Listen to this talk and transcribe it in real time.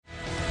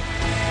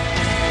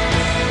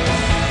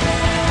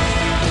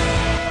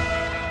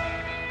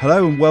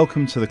Hello and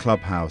welcome to the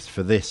Clubhouse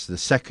for this, the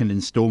second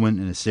instalment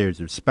in a series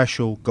of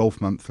special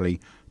Golf Monthly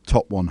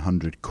Top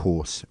 100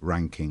 Course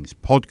Rankings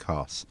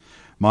podcasts.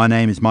 My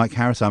name is Mike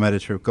Harris, I'm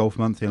editor of Golf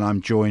Monthly, and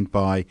I'm joined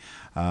by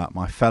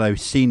my fellow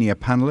senior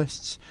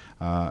panellists,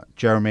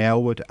 Jeremy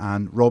Ellwood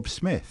and Rob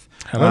Smith.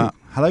 Hello.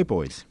 Hello,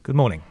 boys. Good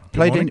morning.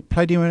 Played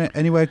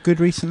anywhere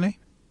good recently?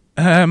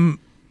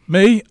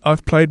 Me,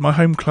 I've played my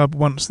home club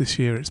once this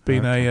year. It's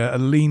been a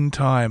lean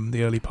time,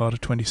 the early part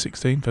of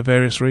 2016, for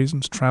various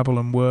reasons, travel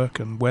and work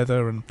and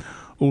weather and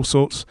all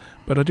sorts.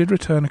 But I did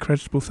return a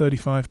creditable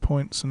 35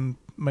 points and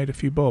made a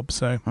few bobs.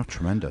 So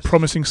tremendous.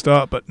 Promising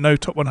start, but no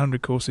top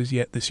 100 courses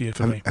yet this year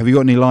for me. Have you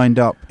got any lined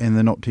up in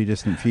the not too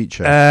distant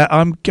future?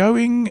 I'm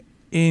going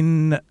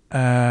in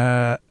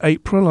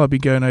April. I'll be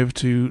going over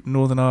to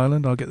Northern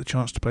Ireland. I'll get the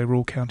chance to play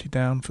Royal County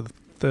Down for the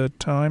third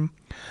time.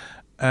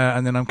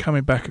 And then I'm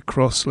coming back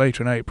across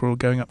later in April,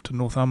 going up to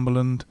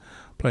Northumberland,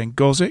 playing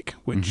Goswick,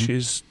 which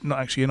is not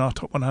actually in our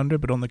top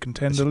 100, but on the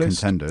contender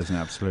list. Contender, isn't it?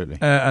 Absolutely.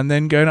 And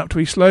then going up to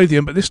East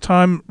Lothian. But this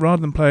time, rather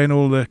than playing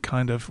all the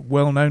kind of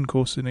well-known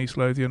courses in East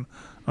Lothian,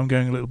 I'm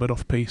going a little bit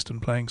off-piste and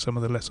playing some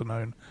of the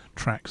lesser-known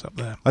tracks up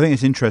there. I think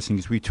it's interesting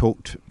because we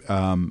talked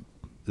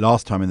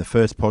last time in the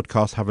first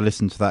podcast. Have a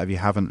listen to that if you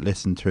haven't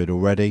listened to it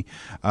already.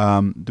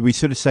 We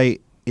sort of say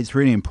it's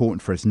really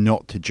important for us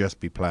not to just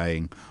be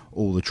playing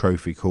all the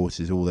trophy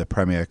courses, all the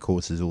premier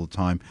courses all the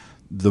time.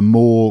 The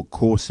more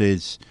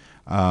courses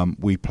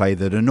we play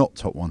that are not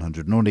top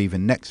 100, not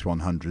even next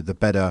 100, the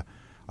better,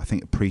 I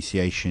think,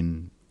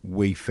 appreciation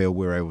we feel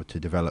we're able to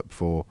develop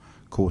for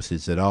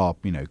courses that are,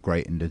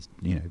 great and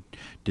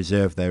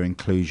deserve their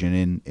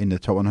inclusion in the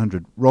top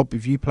 100. Rob,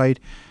 have you played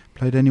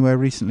anywhere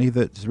recently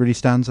that really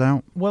stands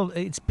out? Well,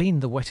 it's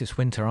been the wettest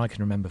winter I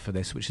can remember for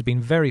this, which has been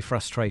very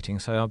frustrating.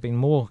 So I've been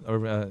more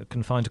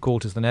confined to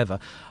quarters than ever.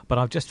 But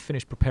I've just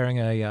finished preparing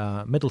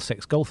a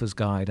Middlesex Golfer's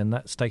Guide, and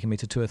that's taken me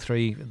to 2 or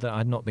 3 that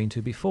I'd not been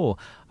to before.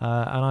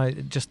 And I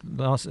just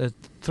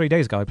 3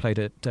 days ago I played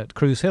at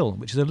Cruise Hill,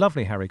 which is a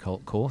lovely Harry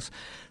Colt course.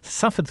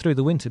 Suffered through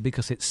the winter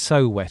because it's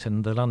so wet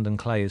and the London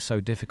clay is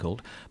so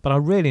difficult. But I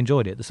really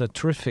enjoyed it. There's a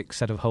terrific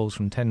set of holes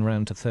from 10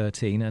 round to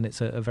 13, and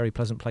it's a very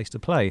pleasant place to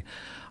play.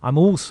 I'm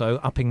also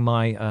upping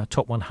my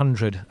top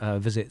 100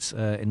 visits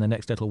in the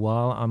next little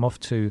while. I'm off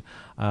to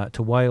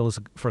Wales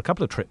for a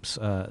couple of trips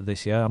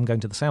this year. I'm going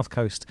to the south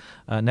coast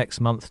next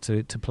month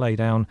to play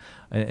down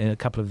in a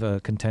couple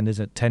of contenders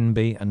at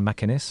Tenby and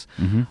Macinnis.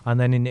 And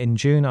then in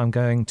June I'm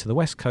going to the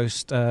west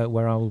coast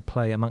where I will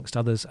play, amongst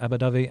others, Abu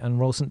Dhabi and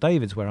Royal St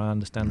David's, where I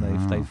understand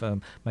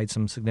they've made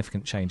some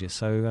significant changes.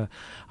 So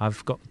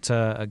I've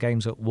got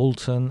games at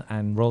Walton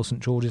and Royal St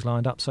George's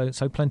lined up,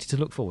 so plenty to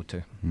look forward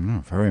to.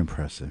 Very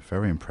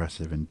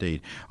impressive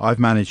indeed. I've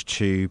managed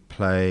to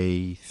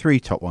play 3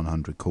 top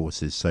 100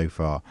 courses so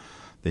far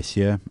this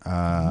year.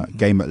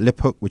 Game at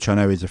Liphook, which I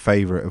know is a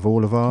favourite of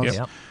all of ours.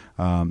 Yep.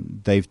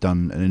 They've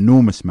done an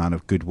enormous amount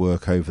of good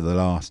work over the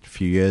last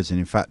few years, and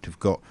in fact have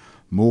got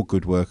more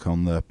good work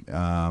on the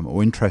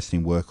or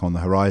interesting work on the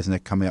horizon. They're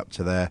coming up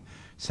to their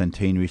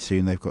centenary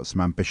soon. They've got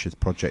some ambitious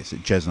projects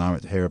that Jez and I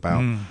went to hear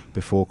about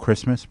before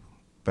Christmas.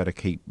 Better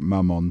keep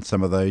mum on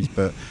some of those,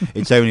 but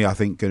it's only, I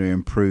think, going to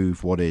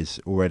improve what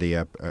is already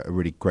a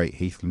really great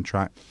Heathland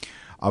track.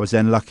 I was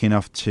then lucky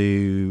enough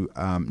to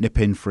nip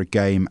in for a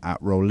game at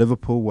Royal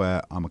Liverpool,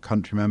 where I'm a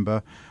country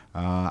member,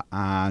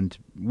 and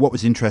what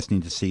was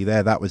interesting to see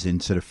there, that was in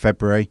sort of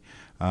February,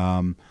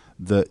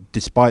 that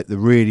despite the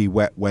really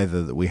wet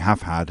weather that we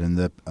have had and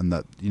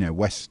that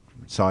west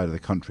side of the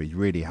country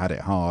really had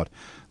it hard,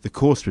 the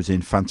course was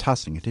in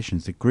fantastic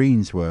conditions. The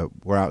greens were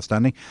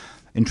outstanding.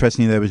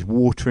 Interestingly, there was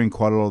water in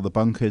quite a lot of the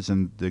bunkers,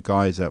 and the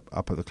guys up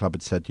at the club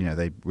had said,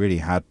 they really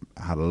had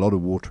a lot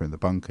of water in the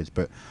bunkers,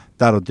 but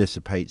that'll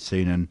dissipate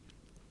soon, and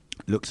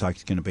looks like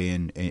it's going to be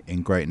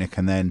in great nick.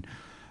 And then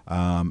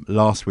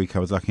last week I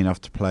was lucky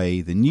enough to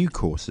play the new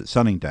course at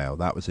Sunningdale.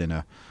 That was in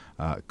a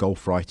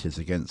Golf Writers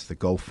against the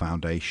Golf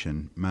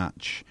Foundation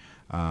match.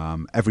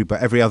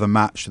 Every other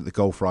match that the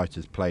Golf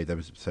Writers played, there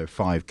was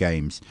 5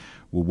 games,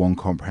 were won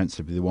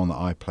comprehensively. The one that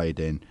I played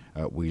in,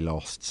 we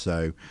lost.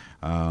 So.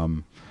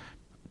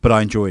 But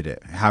I enjoyed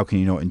it. How can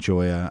you not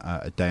enjoy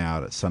a day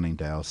out at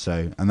Sunningdale?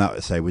 So, and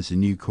that, was a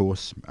new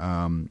course,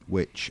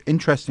 which,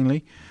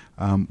 interestingly,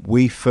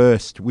 we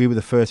were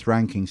the first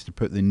rankings to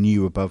put the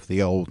new above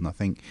the old, and I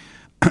think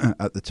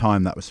at the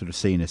time that was sort of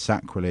seen as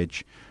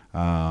sacrilege.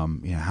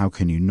 How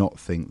can you not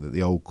think that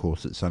the old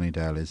course at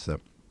Sunningdale is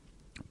the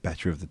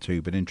better of the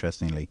two? But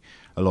interestingly,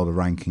 a lot of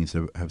rankings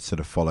have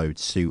sort of followed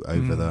suit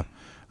over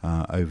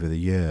the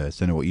years.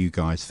 Don't know what you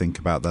guys think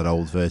about that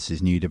old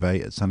versus new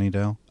debate at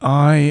Sunningdale.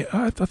 I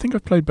think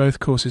I've played both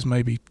courses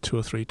maybe 2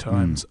 or 3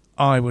 times.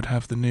 I would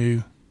have the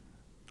new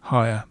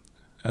higher,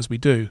 as we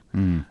do.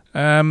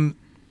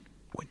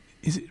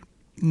 Is it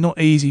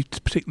not easy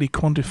to particularly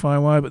quantify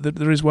why? But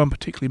there is one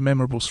particularly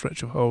memorable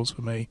stretch of holes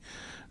for me,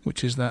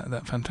 which is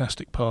that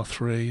fantastic par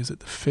 3. Is it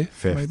the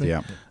fifth maybe?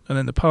 Yeah. And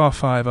then the par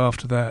 5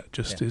 after that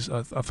is.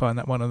 I find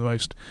that one of the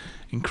most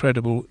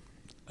incredible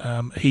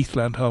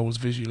heathland holes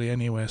visually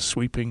anywhere,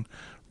 sweeping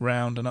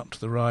round and up to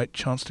the right,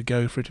 chance to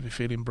go for it if you're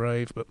feeling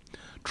brave, but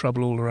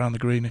trouble all around the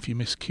green if you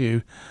miss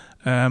cue.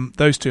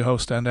 Those 2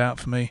 holes stand out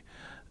for me.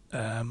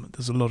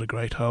 There's a lot of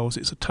great holes.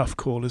 It's a tough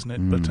call, isn't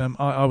it? But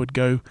I would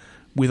go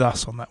with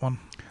us on that one.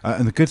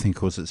 And the good thing, of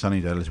course, at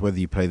Sunnydale is whether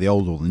you play the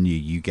old or the new,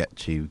 you get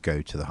to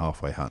go to the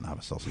halfway hut and have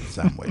a sausage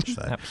sandwich.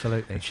 So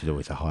absolutely, which is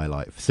always a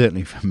highlight,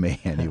 certainly for me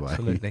anyway.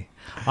 Absolutely.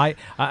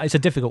 It's a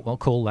difficult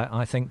call, that,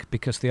 I think,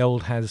 because the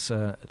old has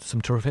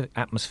some terrific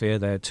atmosphere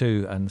there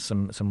too, and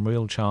some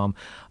real charm.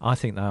 I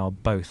think they are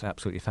both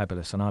absolutely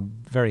fabulous, and I'd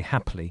very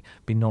happily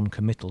be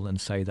non-committal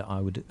and say that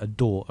I would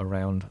adore a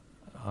round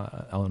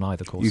on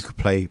either course. You could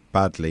play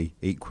badly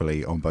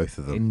equally on both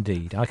of them.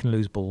 Indeed. I can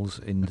lose balls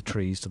in the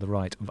trees to the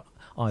right of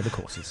either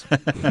courses.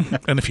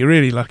 And if you're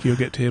really lucky, you'll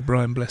get to hear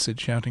Brian Blessed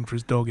shouting for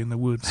his dog in the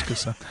woods,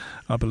 because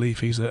I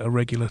believe he's a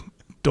regular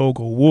dog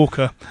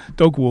walker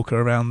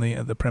around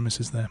the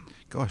premises there.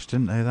 Gosh,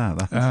 didn't know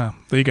that.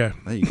 There you go.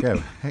 There you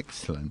go.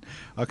 Excellent.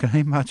 I can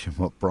imagine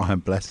what Brian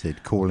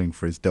Blessed calling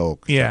for his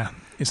dog. Yeah,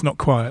 it's not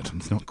quiet.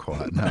 It's not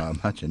quiet. No, I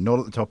imagine. Not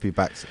at the top of your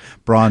back.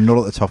 Brian, not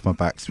at the top of my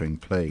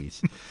backswing,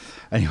 please.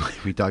 Anyway,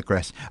 we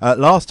digress.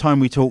 Last time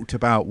we talked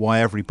about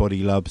why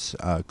everybody loves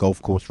golf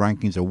course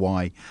rankings, or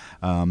why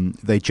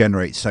they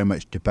generate so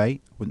much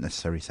debate. Wouldn't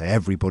necessarily say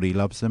everybody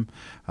loves them,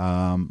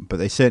 but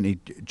they certainly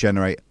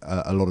generate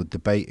a lot of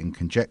debate and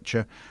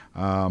conjecture.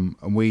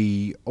 And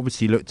we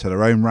obviously looked at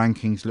our own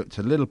rankings, looked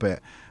a little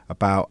bit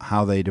about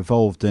how they'd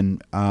evolved,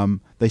 and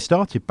they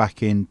started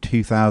back in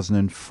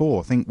 2004.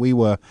 I think we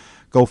were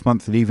Golf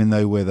Monthly, even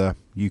though we're the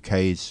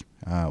UK's,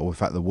 or in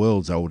fact the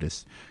world's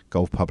oldest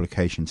golf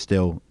publication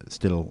still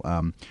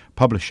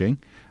publishing.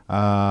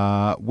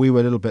 We were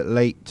a little bit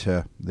late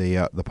to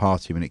the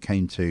party when it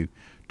came to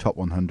top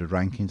 100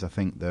 rankings. I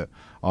think that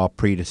our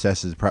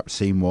predecessors perhaps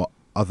seen what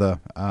other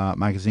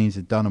magazines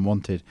had done and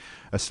wanted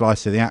a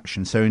slice of the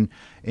action. So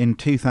in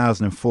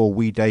 2004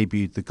 we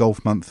debuted the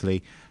Golf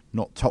Monthly,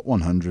 not top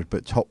 100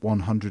 but top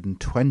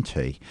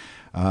 120,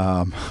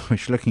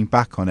 which, looking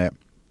back on it,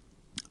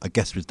 I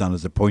guess was done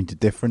as a point of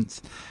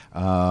difference.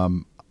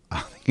 I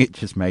think it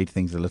just made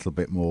things a little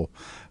bit more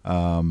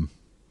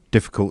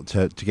difficult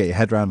to get your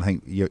head around. I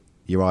think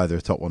you're either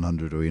a top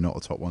 100 or you're not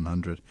a top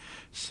 100.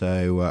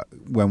 So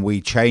when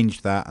we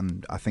changed that,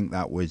 and I think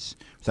that was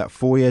that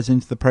 4 years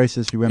into the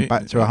process, we went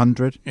back to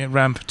 100. It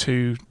ran for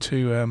two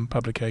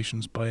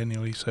publications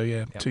biennially. So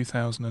yep.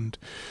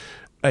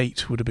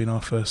 2008 would have been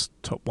our first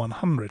top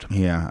 100.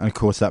 Yeah, and of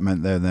course that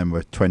meant there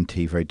were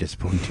 20 very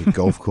disappointed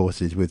golf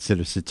courses with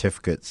sort of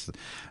certificates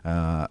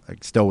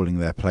extolling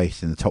their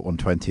place in the top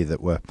 120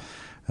 that were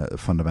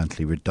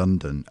fundamentally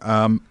redundant.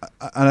 And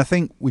I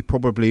think we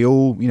probably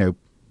all,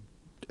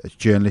 as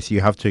journalists,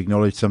 you have to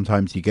acknowledge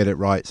sometimes you get it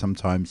right,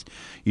 sometimes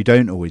you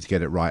don't always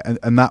get it right.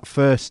 And that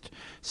first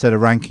set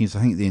of rankings,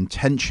 I think the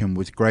intention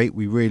was great.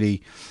 We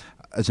really,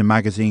 as a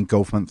magazine,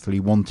 Golf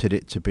Monthly wanted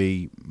it to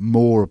be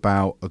more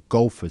about a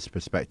golfer's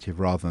perspective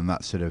rather than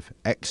that sort of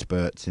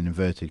experts in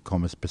inverted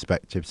commas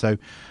perspective. So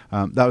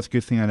that was a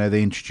good thing. I know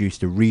they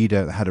introduced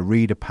had a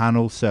reader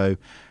panel. So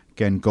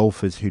again,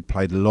 golfers who'd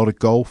played a lot of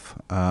golf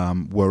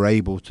were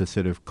able to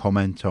sort of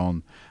comment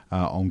on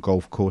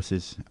golf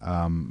courses,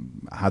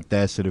 had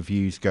their sort of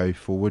views go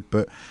forward.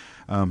 But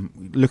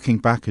looking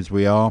back as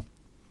we are,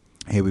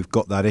 here we've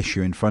got that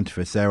issue in front of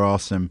us. There are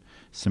some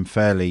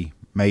fairly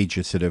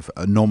major sort of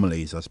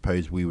anomalies, I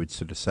suppose we would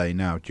sort of say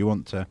now. Do you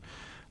want to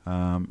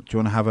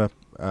have a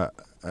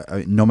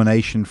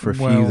nomination for a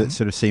few that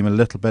sort of seem a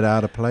little bit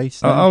out of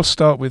place? I'll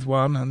start with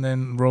one, and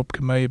then Rob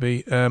can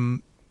maybe.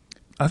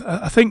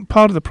 I think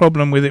part of the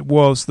problem with it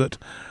was that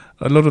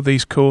a lot of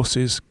these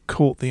courses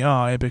caught the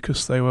eye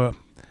because they were,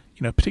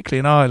 particularly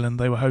in Ireland,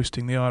 they were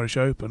hosting the Irish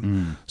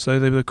Open. So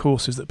they were the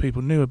courses that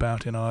people knew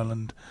about in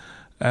Ireland.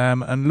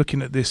 And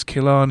looking at this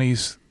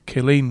Killarney's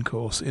Killeen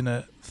course in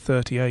a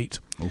 38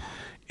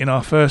 in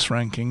our first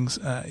rankings,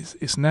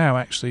 it's now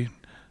actually...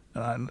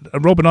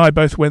 Rob and I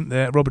both went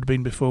there. Rob had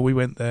been before. We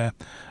went there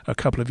a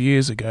couple of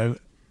years ago.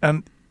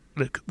 And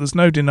look, there's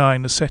no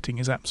denying the setting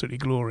is absolutely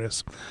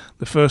glorious.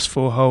 The first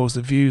 4 holes,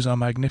 the views are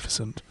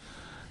magnificent.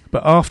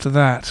 But after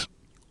that,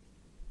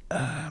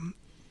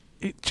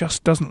 it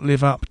just doesn't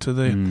live up to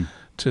the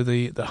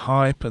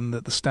hype and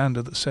the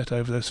standard that's set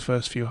over those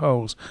first few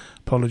holes.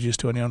 Apologies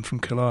to anyone from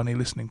Killarney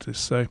listening to this.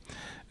 So,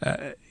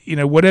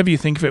 whatever you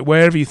think of it,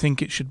 wherever you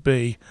think it should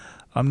be,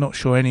 I'm not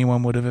sure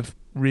anyone would have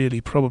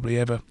really probably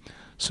ever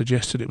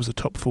suggested it was a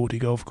top 40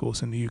 golf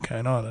course in the UK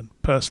and Ireland,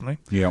 personally.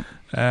 Yeah.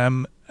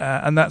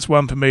 And that's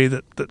one for me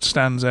that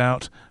stands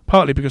out,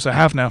 partly because I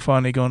have now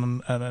finally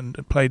gone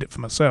and played it for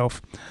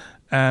myself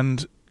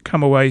and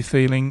come away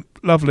feeling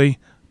lovely,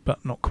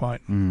 but not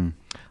quite.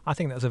 I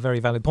think that's a very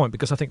valid point,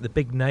 because I think the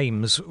big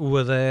names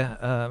were there,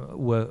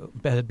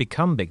 had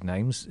become big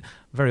names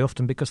very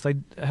often because they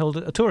held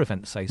a tour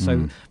event, say.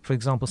 So, for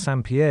example,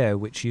 Saint Pierre,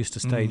 which used to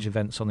stage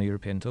events on the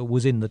European Tour,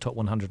 was in the top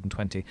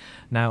 120.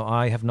 Now,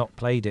 I have not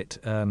played it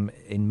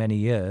in many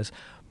years,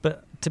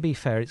 but to be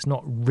fair, it's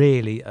not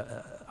really...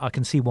 I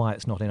can see why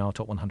it's not in our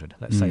top 100.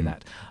 Let's say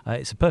that.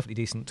 It's a perfectly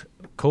decent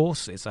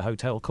course. It's a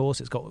hotel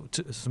course. It's got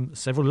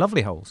several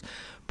lovely holes.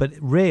 But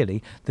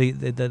really,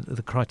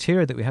 the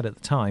criteria that we had at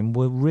the time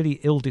were really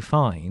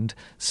ill-defined.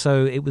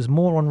 So it was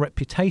more on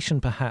reputation,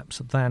 perhaps,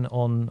 than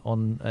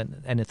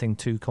on anything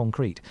too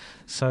concrete.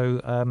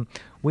 So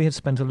we have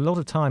spent a lot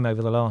of time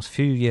over the last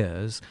few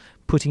years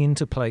putting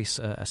into place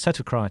a set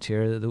of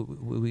criteria that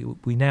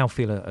we now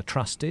feel are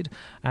trusted,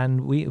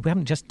 and we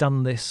haven't just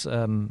done this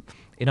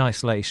in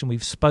isolation.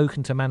 We've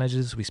spoken to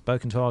managers, we've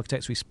spoken to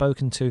architects, we've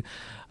spoken to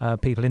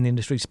people in the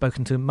industry, we've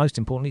spoken to, most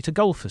importantly, to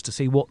golfers to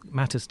see what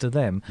matters to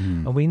them.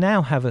 And we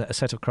now have a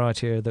set of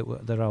criteria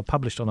that are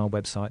published on our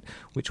website,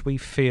 which we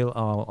feel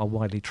are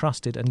widely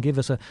trusted and give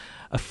us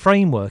a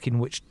framework in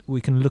which we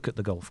can look at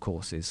the golf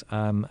courses.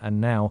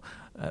 And now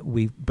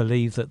we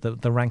believe that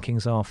the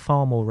rankings are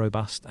far more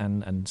robust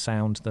and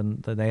sound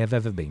than they have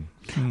ever been.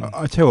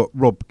 I tell you what,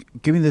 Rob,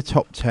 give me the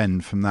top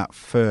 10 from that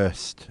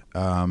first.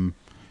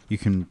 You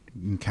can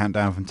count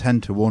down from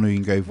 10 to 1, or you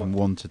can go from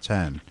 1 to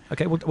 10.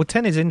 Okay, well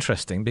 10 is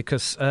interesting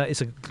because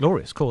it's a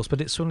glorious course, but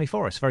it's Swinley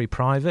Forest, very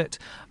private,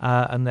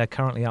 and they're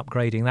currently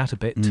upgrading that a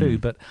bit too,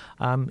 but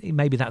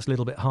maybe that's a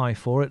little bit high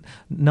for it.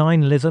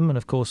 9, Lytham, and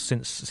of course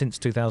since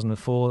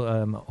 2004,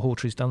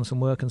 Hawtrey's done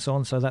some work and so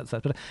on, so that's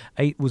that. But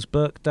 8 was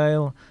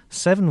Birkdale,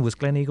 7 was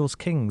Gleneagles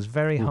Kings,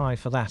 very high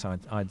for that,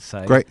 I'd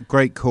say.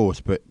 Great course,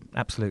 but...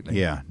 Absolutely.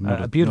 Yeah.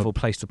 A beautiful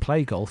place to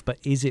play golf, but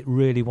is it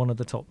really one of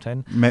the top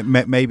 10?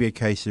 Maybe a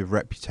case of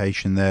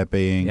reputation there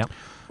being... Yep.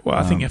 Well,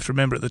 I think you have to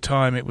remember at the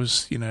time it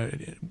was,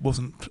 it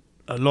wasn't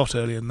a lot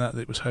earlier than that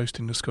it was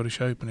hosting the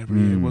Scottish Open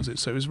every year, was it?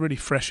 So it was really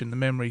fresh in the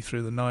memory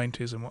through the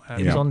 90s and what have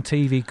you. It was on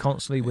TV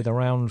constantly with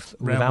Round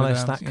with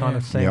Alice, that kind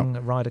of thing,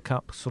 Ryder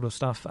Cup sort of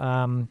stuff.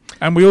 And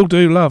we all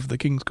do love the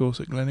King's Course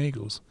at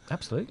Gleneagles.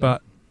 Absolutely.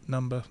 But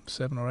number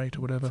 7 or 8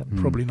 or whatever,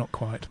 probably not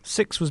quite.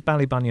 6 was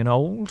Ballybunion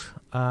Old.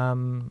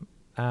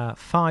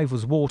 5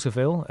 was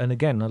Waterville, and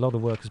again, a lot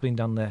of work has been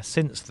done there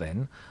since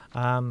then,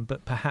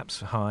 but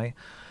perhaps high.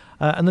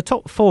 And the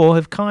top 4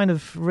 have kind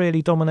of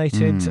really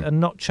dominated and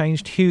not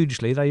changed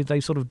hugely. They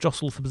sort of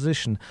jostled for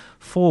position.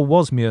 4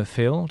 was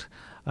Muirfield,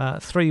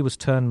 3 was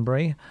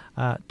Turnberry,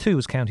 2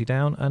 was County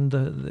Down,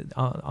 and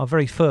our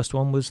very first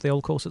one was the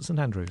old course at St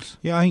Andrews.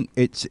 Yeah, I think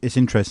it's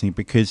interesting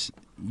because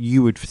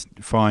you would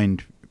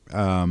find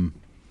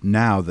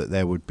now that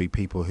there would be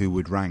people who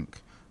would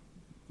rank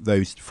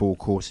those 4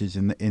 courses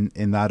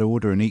in that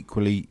order, and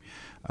equally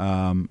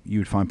you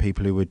would find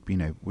people who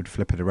would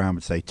flip it around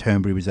and say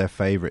Turnberry was their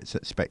favourite,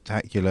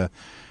 spectacular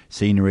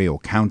scenery, or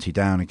County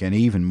Down again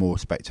even more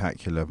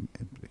spectacular.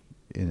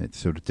 It's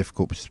sort of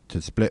difficult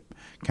to split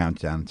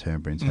County Down and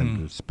Turnberry in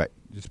terms of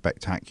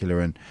spectacular,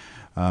 and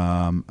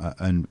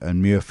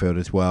Muirfield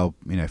as well.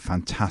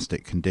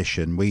 Fantastic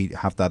condition. We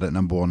have that at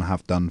number 1,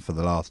 have done for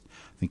the last,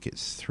 I think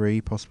it's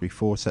 3, possibly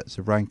 4 sets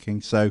of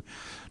rankings. So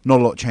not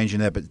a lot changing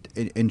there, but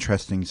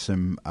interesting.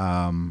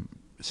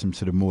 Some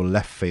sort of more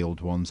left field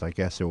ones, I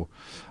guess, or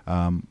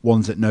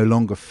ones that no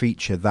longer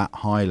feature that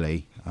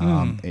highly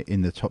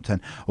in the top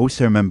 10. I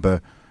also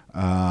remember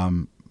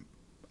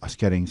us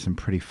getting some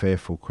pretty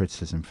fearful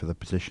criticism for the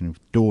position of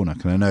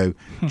Dornoch, and I know,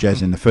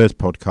 Jez, in the first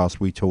podcast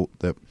we talked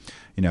that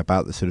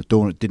about the sort of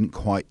Dornoch didn't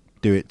quite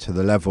do it to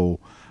the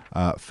level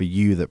for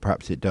you that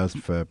perhaps it does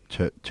for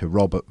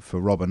Rob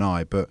and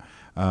I, but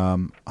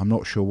I'm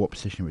not sure what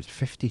position it was.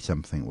 50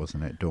 something,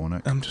 wasn't it,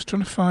 Dornoch? I'm just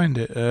trying to find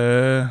it.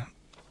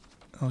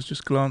 I was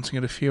just glancing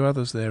at a few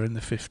others there in the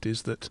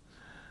 50s that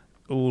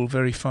all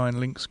very fine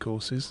links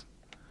courses.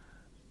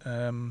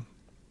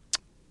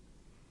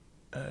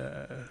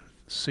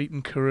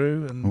 Seaton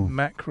Carew and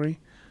Macri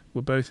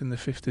were both in the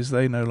 50s.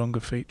 They no longer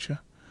feature.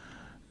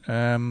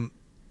 And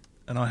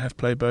I have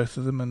played both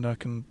of them, and I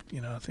can,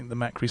 I think the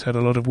Macri's had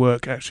a lot of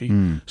work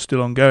actually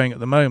still ongoing at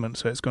the moment,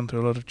 so it's gone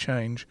through a lot of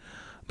change.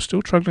 I'm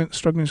still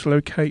struggling to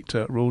locate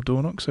Royal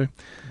Dornoch, so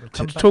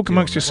talk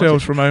amongst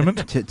yourselves for a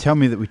moment. Tell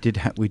me that we did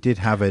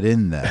have it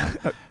in there.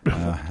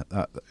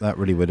 That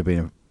really would have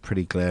been a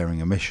pretty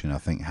glaring omission, I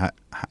think,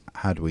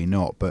 had we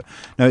not. But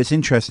no, it's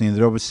interesting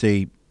that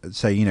obviously,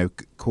 say,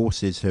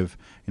 courses have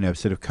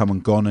sort of come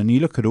and gone, and you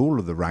look at all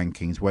of the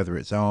rankings, whether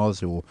it's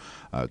ours or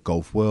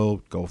Golf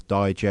World, Golf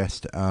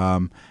Digest,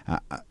 and I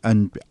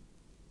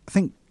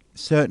think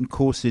certain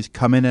courses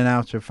come in and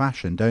out of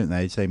fashion, don't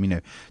they? So,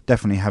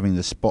 definitely having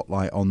the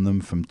spotlight on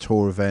them from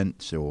tour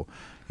events or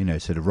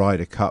sort of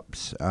Ryder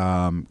Cups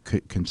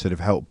can sort of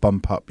help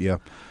bump up your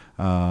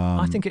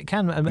I think it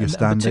can,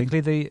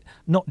 particularly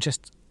not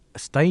just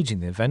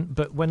staging the event,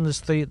 but when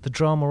there's the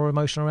drama or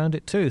emotion around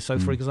it too. So,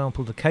 for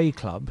example, the K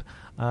Club,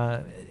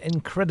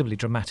 incredibly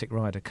dramatic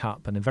Ryder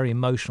Cup and very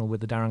emotional with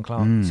the Darren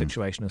Clark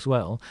situation as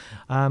well.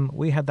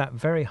 We had that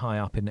very high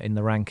up in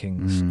the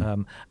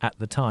rankings at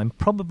the time,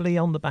 probably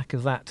on the back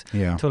of that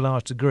to a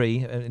large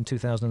degree in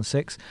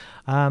 2006.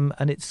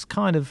 And it's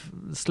kind of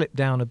slipped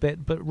down a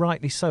bit, but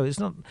rightly so. It's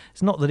not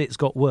that it's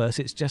got worse,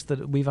 it's just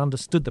that we've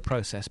understood the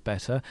process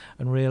better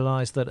and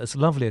realised that as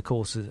lovely a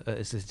course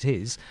as it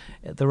is,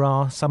 there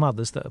are some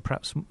others that are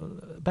perhaps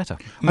better.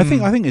 I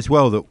think as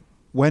well that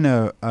when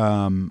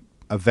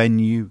a a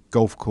venue,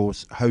 golf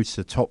course, hosts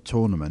a top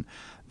tournament,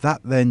 that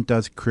then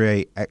does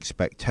create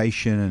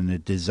expectation and a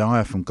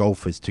desire from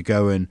golfers to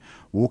go and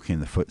walk in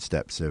the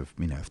footsteps of,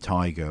 of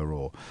Tiger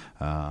or,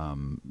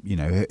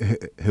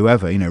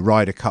 whoever,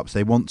 Ryder Cups.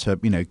 They want to,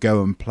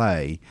 go and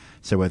play.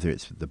 So whether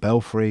it's the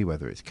Belfry,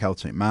 whether it's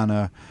Celtic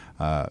Manor,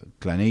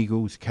 Glen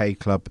Eagles, K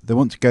Club, they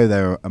want to go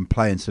there and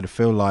play and sort of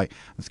feel like,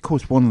 of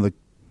course, one of the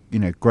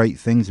great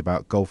things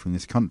about golf in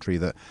this country,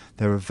 that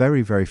there are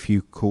very, very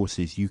few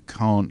courses you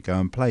can't go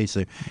and play.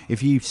 So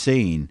if you've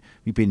been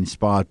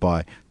inspired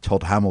by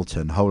Todd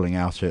Hamilton holing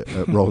out at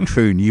Royal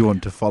Troon, you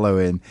want to follow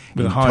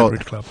with a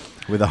hybrid club.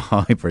 With a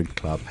hybrid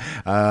club.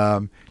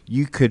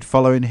 You could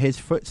follow in his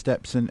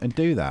footsteps and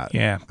do that.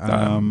 Yeah.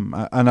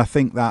 And I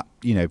think that,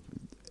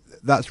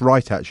 that's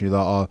right, actually,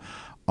 that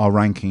our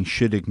ranking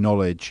should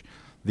acknowledge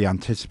the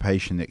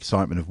anticipation, the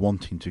excitement of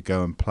wanting to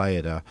go and play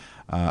at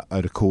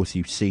a course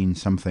you've seen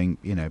something,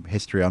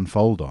 history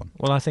unfold on.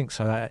 Well, I think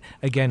so.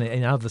 Again,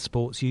 in other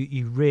sports,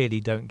 you really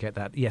don't get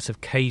that. Yes,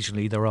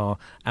 occasionally there are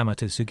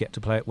amateurs who get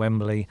to play at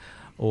Wembley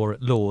or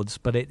at Lord's,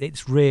 but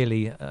it's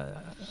really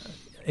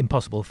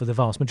impossible for the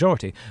vast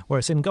majority.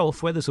 Whereas in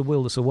golf, where there's a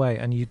will, there's a way,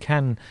 and you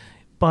can,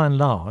 by and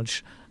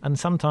large, and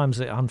sometimes,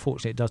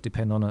 unfortunately, it does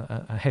depend on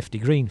a hefty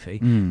green fee,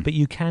 but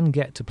you can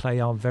get to play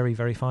our very,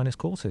 very finest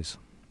courses.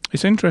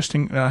 It's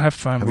interesting. I have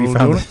found Royal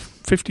Dornoch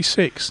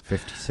 56.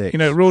 56.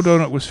 Royal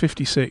Dornoch was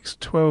 56.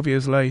 12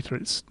 years later,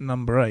 it's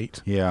number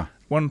 8. Yeah.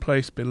 One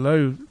place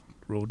below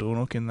Royal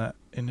Dornoch in that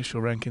initial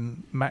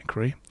ranking,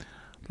 Macri.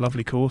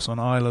 Lovely course on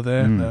Isla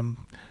there.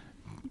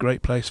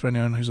 Great place for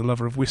anyone who's a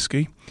lover of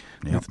whiskey.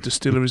 Yep. With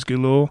distilleries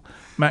galore.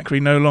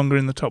 Macri no longer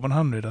in the top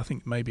 100. I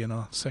think maybe in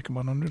our second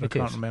 100. I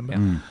can't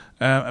remember.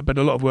 Yeah. But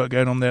a lot of work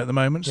going on there at the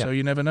moment, so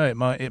you never know.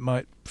 It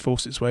might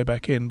force its way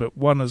back in. But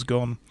one has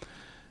gone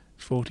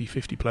 40,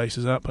 50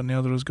 places up, and the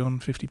other has gone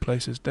 50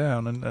 places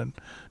down. And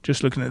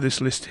just looking at this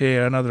list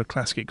here, another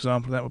classic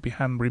example of that would be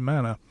Hanbury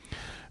Manor,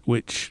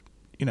 which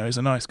is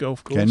a nice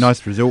golf course. Okay,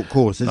 nice resort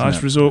course, isn't it?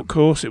 Nice resort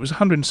course. It was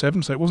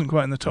 107, so it wasn't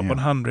quite in the top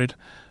 100.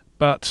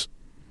 But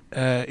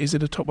is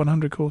it a top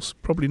 100 course?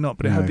 Probably not.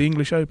 But it had the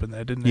English Open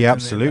there, didn't it? Yeah,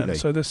 absolutely.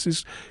 So this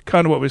is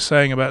kind of what we're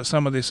saying about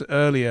some of these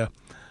earlier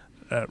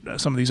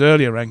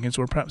rankings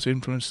were perhaps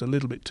influenced a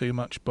little bit too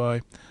much by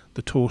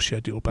the tour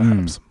schedule,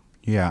 perhaps.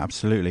 Yeah,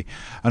 absolutely.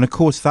 And of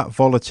course, that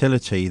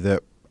volatility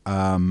that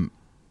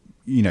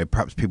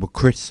perhaps people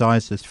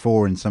criticised us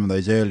for in some of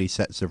those early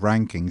sets of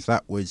rankings,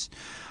 that was,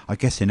 I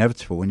guess,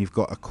 inevitable when you've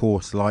got a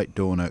course like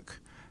Dornoch,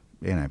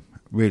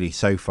 really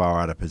so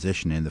far out of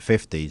position in the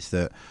 50s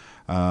that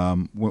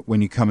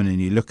when you come in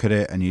and you look at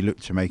it and you look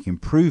to make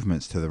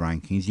improvements to the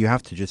rankings, you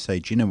have to just say,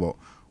 do you know what,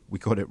 we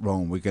got it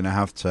wrong. We're going to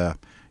have to,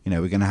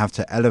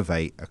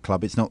 elevate a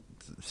club. It's not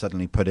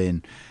suddenly put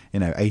in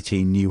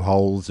 18 new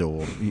holes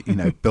or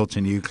built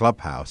a new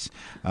clubhouse,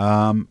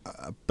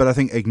 but I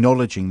think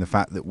acknowledging the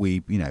fact that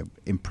we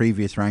in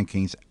previous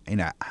rankings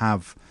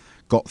have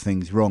got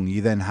things wrong,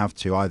 you then have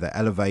to either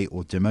elevate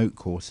or demote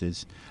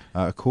courses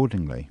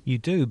accordingly. You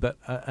do, but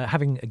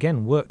having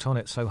again worked on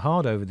it so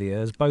hard over the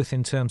years, both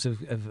in terms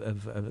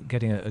of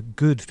getting a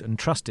good and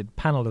trusted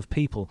panel of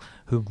people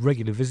who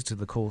regularly visited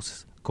the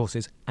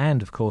courses,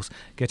 and of course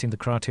getting the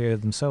criteria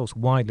themselves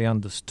widely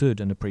understood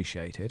and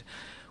appreciated,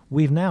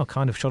 we've now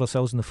kind of shot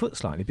ourselves in the foot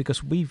slightly,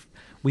 because we've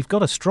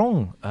got a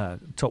strong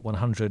top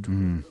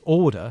 100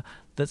 order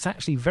that's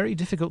actually very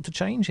difficult to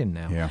change in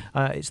now. Yeah.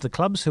 It's the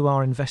clubs who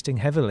are investing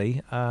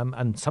heavily,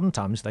 and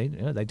sometimes they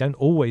don't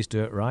always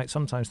do it right.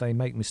 Sometimes they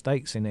make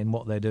mistakes in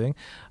what they're doing.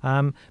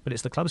 But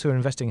it's the clubs who are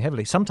investing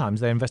heavily. Sometimes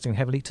they're investing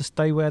heavily to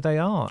stay where they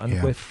are,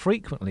 and we're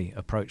frequently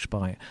approached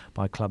by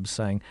clubs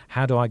saying,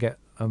 "How do I get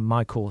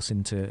my course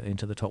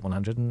into the top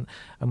 100?" And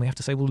we have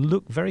to say, well,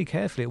 look very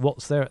carefully at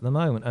what's there at the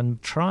moment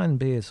and try and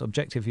be as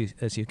objective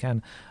as you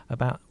can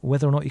about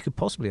whether or not you could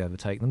possibly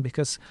overtake them,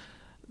 because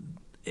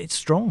it's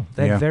strong.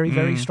 They're very,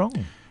 very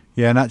strong.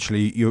 Yeah, and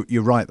actually,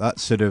 you're right.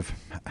 That's sort of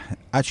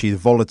actually the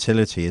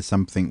volatility is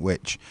something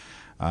which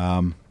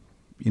can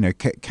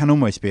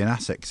almost be an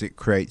asset, because it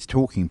creates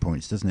talking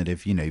points, doesn't it?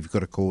 If you've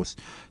got a course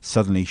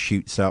suddenly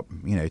shoots up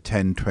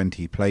 10,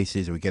 20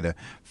 places, or we get a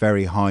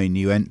very high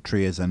new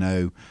entry, as I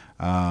know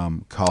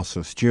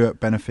Castle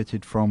Stewart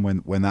benefited from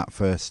when that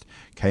first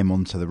came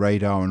onto the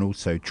radar, and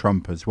also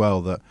Trump as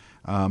well. That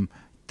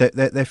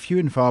they're few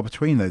and far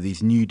between, though,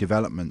 these new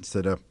developments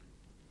that are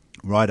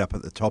right up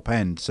at the top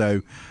end.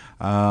 So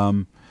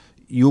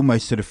you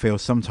almost sort of feel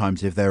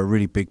sometimes if there are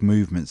really big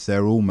movements,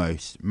 they're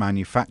almost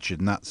manufactured,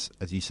 and that's,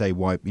 as you say,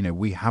 why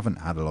we haven't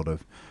had a lot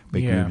of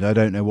big movements. I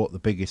don't know what the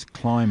biggest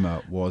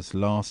climber was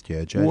last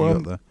year. Joe, well,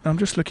 you got I'm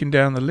just looking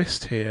down the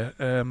list here,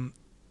 and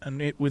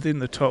within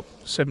the top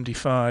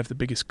 75, the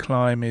biggest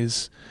climb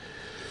is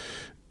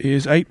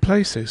 8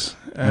 places.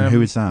 And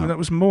who is that? That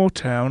was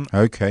Moortown.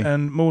 Okay.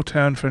 And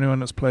Moortown, for anyone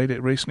that's played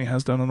it recently,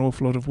 has done an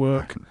awful lot of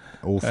work.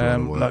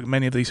 Like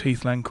many of these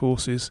Heathland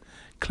courses,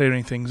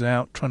 clearing things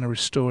out, trying to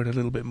restore it a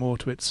little bit more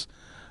to its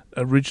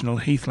original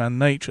heathland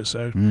nature.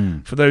 So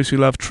for those who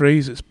love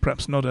trees, it's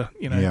perhaps not a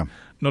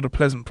not a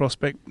pleasant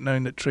prospect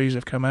knowing that trees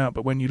have come out.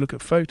 But when you look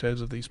at photos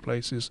of these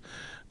places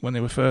when they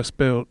were first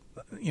built,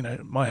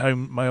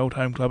 my old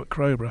home club at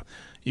Crowborough,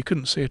 you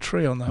couldn't see a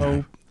tree on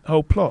the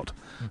whole plot.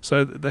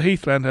 So the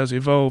heathland has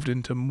evolved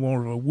into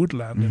more of a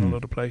woodland in a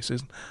lot of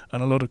places,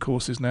 and a lot of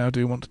courses now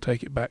do want to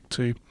take it back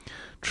to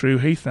true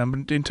heathland.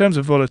 But in terms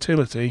of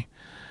volatility,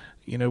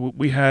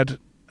 we had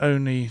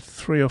only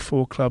 3 or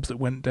 4 clubs that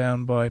went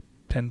down by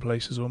 10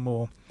 places or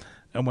more.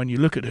 And when you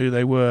look at who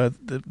they were,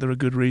 there are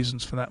good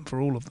reasons for that,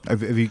 for all of them.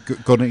 Have you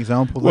got an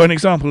example? Well, an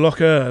example, Loch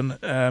Earn,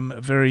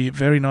 a very,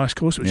 very nice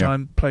course, which I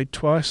played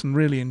twice and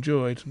really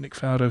enjoyed. Nick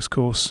Faldo's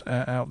course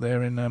out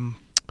there in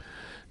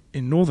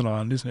Northern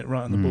Ireland, isn't it,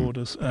 right on the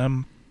borders.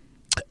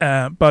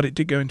 But it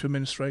did go into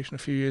administration a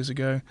few years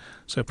ago,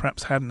 so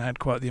perhaps hadn't had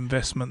quite the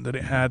investment that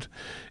it had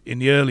in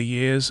the early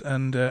years.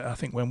 And I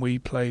think when we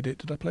played it,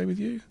 did I play with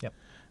you? Yep.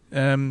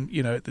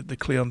 The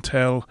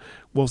clientele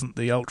wasn't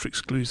the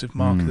ultra-exclusive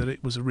market that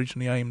it was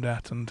originally aimed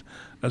at, and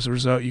as a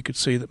result you could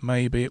see that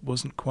maybe it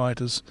wasn't quite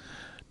as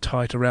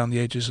tight around the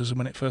edges as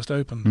when it first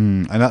opened.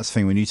 And that's the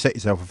thing, when you set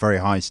yourself a very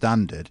high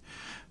standard,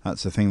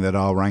 that's the thing that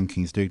our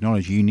rankings do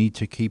acknowledge. You need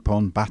to keep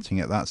on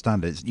batting at that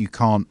standard. You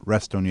can't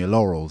rest on your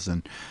laurels.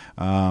 And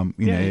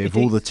if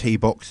all the tee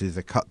boxes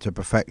are cut to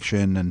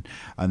perfection,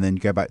 and then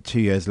go back 2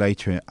 years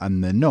later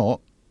and they're not,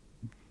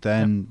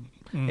 then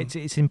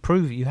it's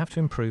improve. You have to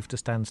improve to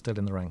stand still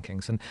in the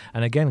rankings. And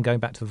again, going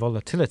back to the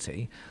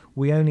volatility,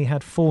 we only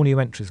had 4 new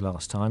entries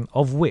last time,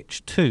 of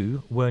which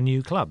 2 were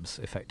new clubs,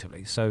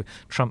 effectively. So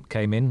Trump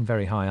came in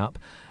very high up,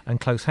 and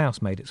Close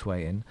House made its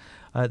way in.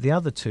 The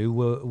other 2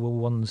 were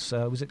ones.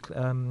 Was it?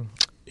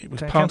 It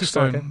was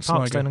Parkstone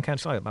and County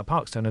Sligo.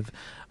 Parkstone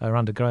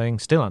are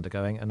still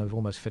undergoing, and have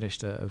almost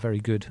finished a very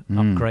good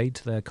upgrade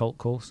to their Colt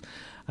course.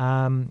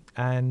 And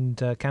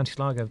County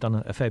Sligo have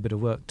done a fair bit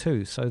of work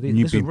too. So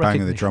you've been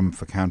banging the drum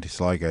for County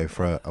Sligo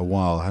for a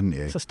while, hadn't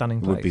you? It's a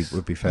stunning place.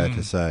 Would be fair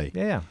to say.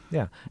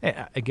 Yeah.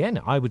 Again,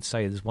 I would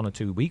say there's 1 or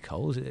 2 weak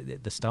holes.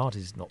 The start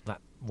is not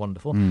that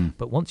wonderful,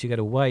 but once you get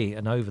away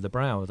and over the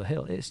brow of the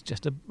hill, it's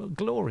just a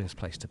glorious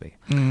place to be.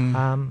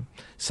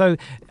 So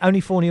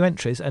only 4 new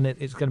entries, and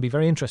it's going to be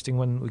very interesting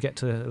when we get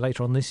to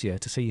later on this year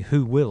to see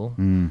who will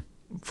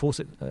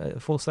force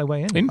their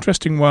way in.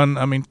 Interesting one.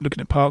 I mean,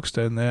 looking at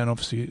Parkstone there, and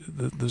obviously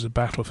there's a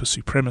battle for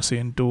supremacy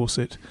in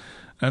Dorset,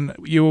 and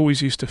you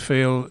always used to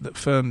feel that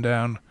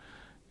Ferndown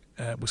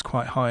was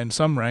quite high in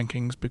some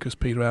rankings because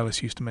Peter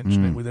Alice used to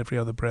mention it with every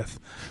other breath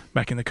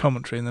back in the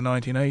commentary in the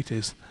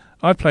 1980s.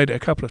 I've played it a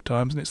couple of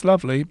times and it's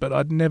lovely, but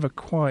I'd never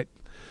quite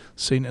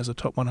seen it as a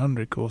top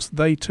 100 course.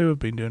 They too have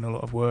been doing a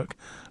lot of work,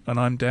 and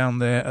I'm down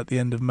there at the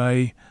end of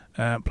May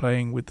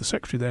playing with the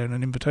secretary there in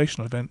an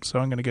invitational event, so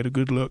I'm going to get a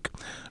good look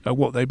at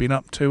what they've been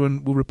up to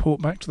and we'll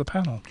report back to the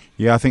panel.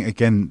 Yeah, I think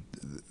again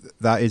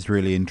that is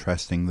really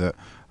interesting that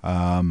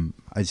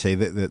I'd say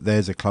that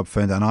there's a club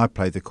friend, and I've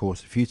played the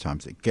course a few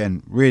times.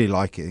 Again, really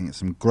like it. I think it's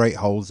some great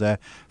holes there.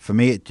 For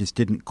me, it just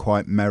didn't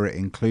quite merit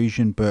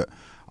inclusion, but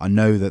I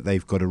know that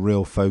they've got a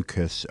real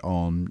focus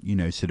on,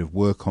 sort of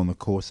work on the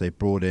course. They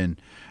brought in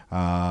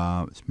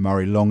it's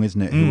Murray Long,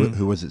 isn't it,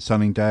 who was at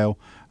Sunningdale,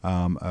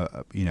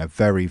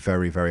 very,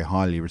 very, very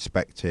highly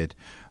respected,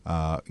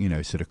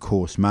 sort of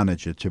course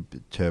manager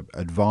to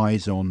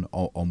advise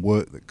on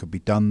work that could be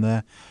done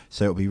there.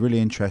 So it'll be really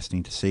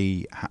interesting to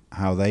see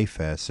how they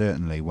fare,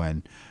 certainly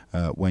when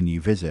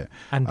you visit.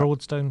 And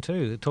Broadstone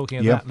too, talking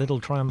of that little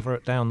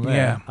triumvirate down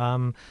there.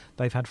 Yeah.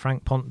 They've had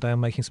Frank Pont down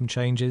making some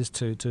changes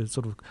to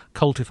sort of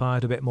cultivate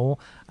it a bit more,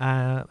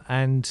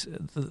 and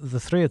the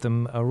 3 of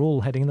them are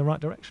all heading in the right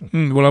direction.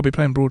 Well, I'll be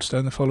playing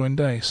Broadstone the following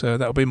day, so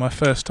that'll be my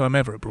first time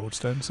ever at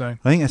Broadstone. So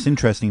I think that's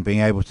interesting, being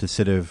able to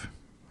sort of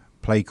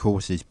play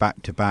courses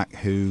back to back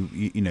who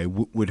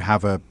would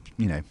have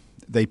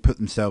they put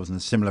themselves in a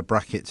similar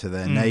bracket to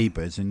their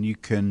neighbours, and you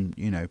can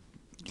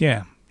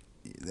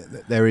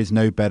there is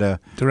no better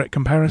direct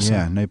comparison.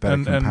 Yeah, no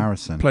better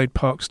comparison. And played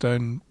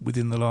Parkstone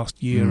within the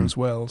last year as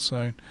well,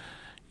 so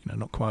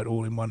not quite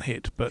all in one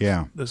hit, but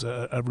there's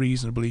a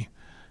reasonably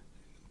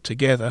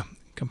together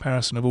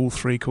comparison of all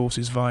 3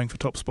 courses vying for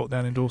top spot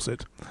down in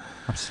Dorset.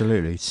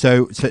 Absolutely.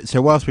 So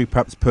whilst we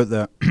perhaps put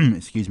the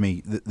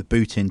the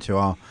boot into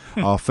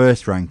our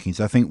first rankings,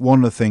 I think one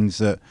of the things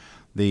that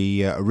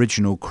the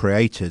original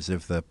creators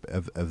of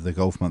the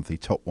Golf Monthly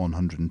Top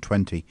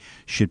 120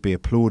 should be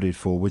applauded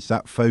for was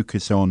that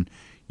focus on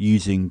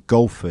using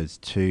golfers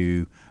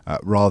to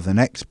rather than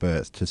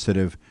experts to sort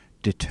of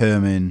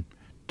determine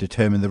the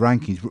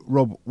rankings.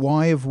 Rob,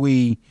 why have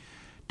we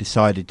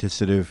decided to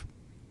sort of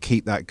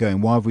keep that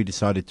going? Why have we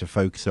decided to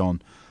focus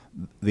on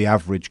the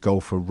average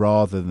golfer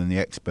rather than the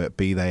expert,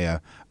 be they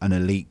an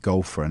elite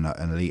golfer, an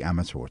elite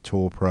amateur, or a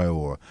tour pro,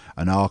 or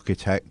an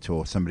architect,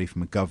 or somebody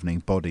from a governing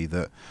body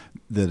that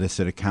are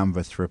sort of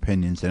canvassed for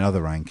opinions in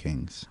other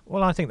rankings?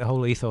 Well, I think the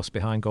whole ethos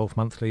behind Golf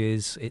Monthly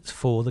is it's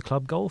for the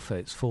club golfer,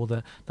 it's for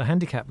the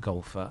handicap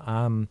golfer.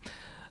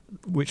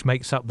 which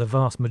makes up the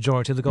vast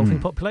majority of the golfing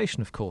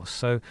population, of course.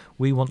 So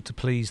we want to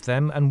please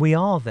them, and we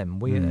are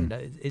them.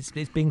 It's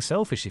being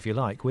selfish, if you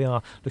like. We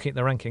are looking at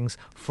the rankings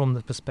from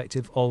the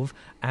perspective of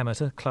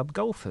amateur club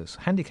golfers,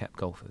 handicap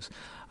golfers.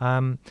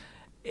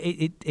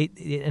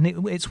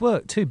 It's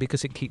worked too,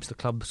 because it keeps the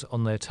clubs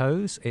on their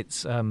toes.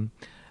 It's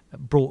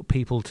brought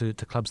people to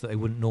clubs that they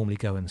wouldn't normally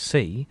go and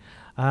see,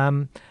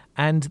 and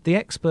the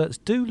experts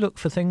do look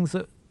for things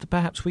that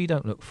perhaps we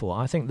don't look for.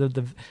 I think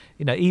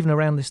even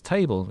around this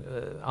table,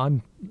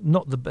 I'm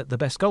not the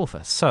best golfer,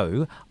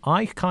 so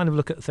I kind of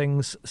look at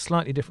things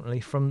slightly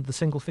differently from the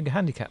single finger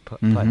handicap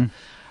player.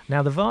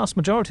 Now, the vast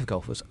majority of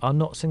golfers are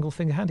not single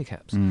finger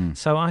handicaps,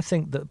 so I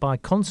think that by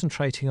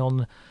concentrating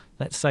on,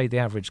 let's say, the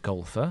average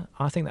golfer,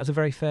 I think that's a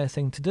very fair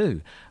thing to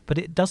do. But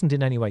it doesn't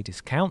in any way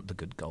discount the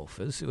good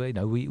golfers.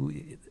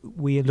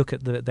 We look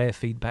at their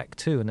feedback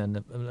too,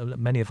 and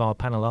many of our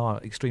panel are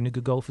extremely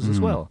good golfers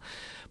as well.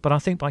 But I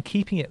think by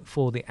keeping it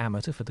for the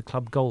amateur, for the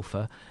club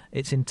golfer,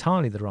 it's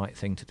entirely the right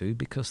thing to do,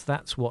 because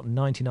that's what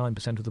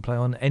 99% of the play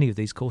on any of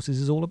these courses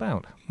is all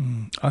about.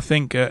 I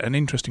think an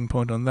interesting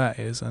point on that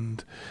is,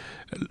 and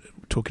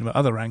talking about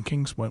other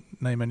rankings,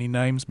 won't name any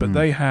names, but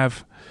they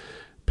have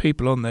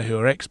people on there who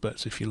are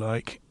experts, if you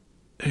like,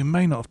 who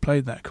may not have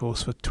played that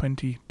course for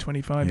 20,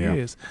 25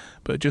 years,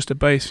 but just are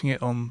basing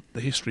it on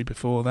the history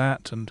before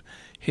that and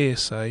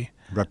hearsay.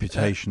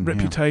 Reputation,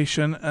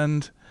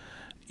 and,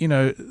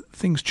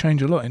 things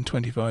change a lot in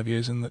 25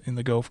 years in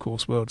the golf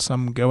course world.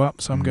 Some go up,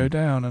 some go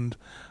down, and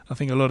I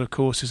think a lot of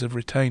courses have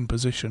retained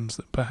positions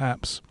that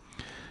perhaps,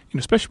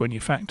 especially when you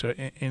factor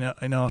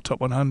in our top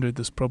 100,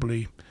 there's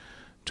probably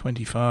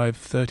 25,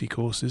 30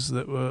 courses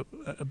that were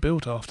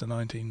built after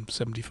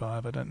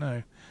 1975, I don't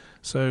know.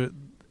 So,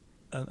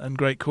 and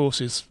great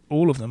courses,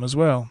 all of them as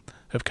well,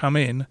 have come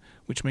in,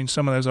 which means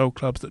some of those old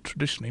clubs that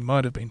traditionally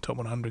might have been top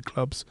 100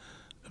 clubs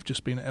have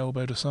just been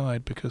elbowed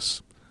aside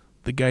because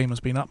the game has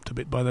been upped a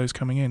bit by those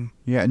coming in.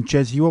 Yeah, and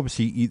Jez, you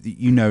obviously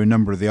you know a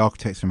number of the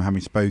architects from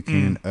having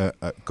spoken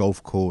at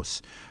golf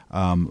course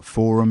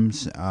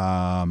forums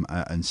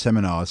and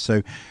seminars.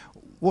 So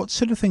what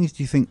sort of things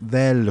do you think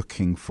they're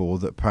looking for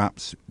that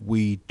perhaps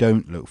we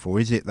don't look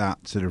for? Is it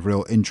that sort of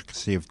real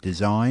intricacy of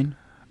design?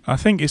 I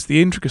think it's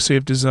the intricacy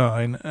of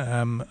design.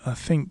 I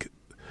think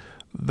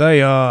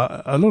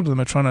a lot of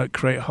them are trying to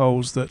create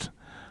holes that,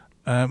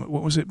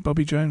 what was it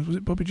Bobby Jones? Was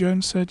it Bobby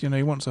Jones said?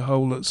 He wants a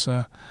hole that's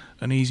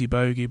an easy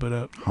bogey but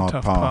a hard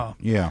tough par. par.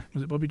 Yeah.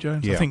 Was it Bobby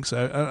Jones? Yeah. I think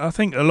so. I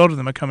think a lot of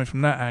them are coming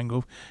from that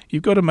angle.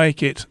 You've got to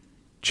make it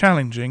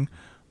challenging,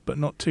 but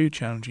not too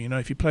challenging.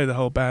 If you play the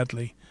hole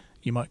badly,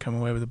 you might come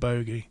away with a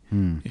bogey.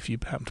 If you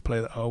happen to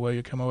play that hole well,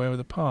 you come away with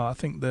a par.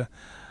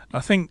 I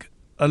think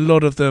a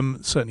lot of them,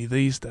 certainly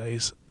these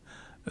days,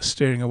 are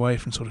steering away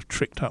from sort of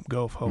tricked up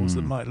golf holes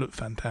that might look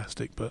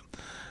fantastic but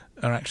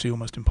are actually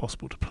almost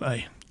impossible to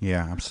play.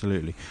 Yeah,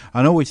 absolutely.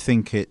 And I always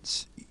think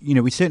it's,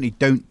 we certainly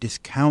don't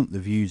discount the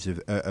views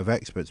of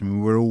experts. I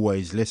mean, we're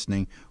always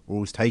listening, we're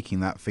always taking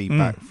that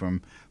feedback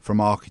from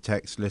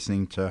architects,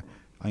 listening to,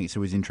 I think it's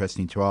always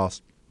interesting to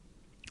ask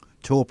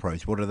tour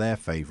pros what are their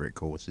favourite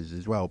courses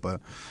as well, but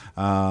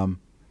I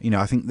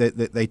think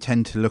that they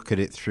tend to look at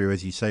it through,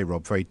 as you say,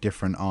 Rob, very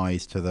different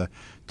eyes to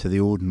the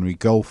ordinary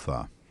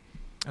golfer.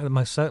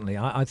 Most certainly.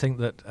 I think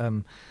that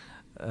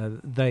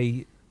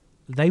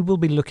they will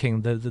be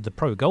looking, the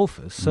pro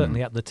golfers,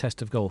 certainly at the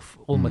test of golf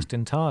almost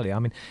entirely. I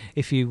mean,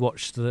 if you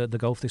watched the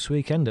golf this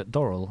weekend at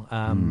Doral,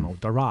 or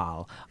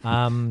Doral,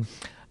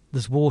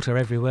 there's water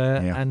everywhere,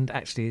 and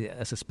actually,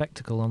 as a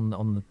spectacle on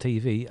the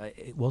TV,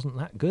 it wasn't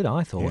that good,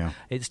 I thought.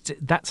 Yeah.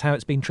 That's how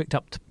it's been tricked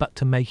up, but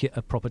to make it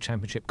a proper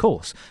championship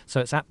course. So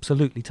it's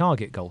absolutely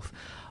target golf.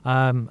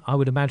 I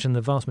would imagine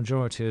the vast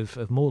majority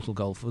of mortal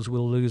golfers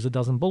will lose a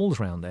dozen balls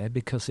round there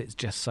because it's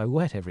just so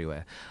wet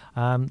everywhere.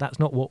 That's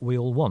not what we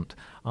all want.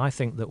 I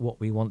think that what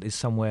we want is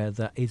somewhere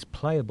that is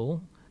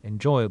playable,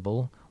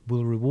 enjoyable,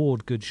 will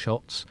reward good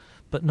shots,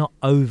 but not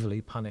overly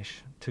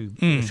punish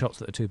shots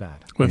that are too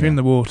bad. Well, if you're in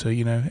the water,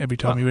 every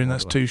time you're in,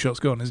 that's 2 shots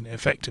gone, isn't it?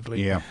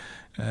 Effectively. Yeah.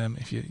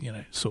 If you,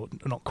 sort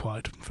of, not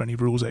quite for any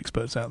rules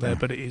experts out there,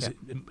 but it is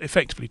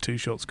effectively 2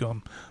 shots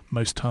gone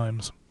most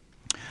times.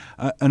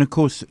 And of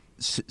course,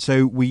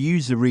 so we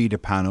use the reader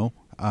panel.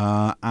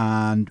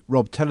 And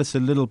Rob, tell us a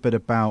little bit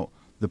about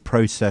the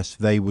process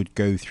they would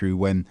go through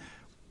when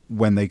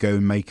they go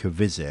and make a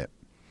visit.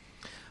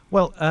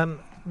 Well,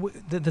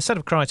 the set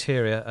of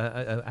criteria,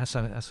 as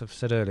I've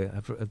said earlier,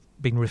 have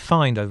been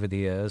refined over the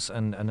years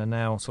and are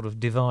now sort of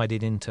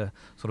divided into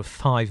sort of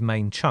 5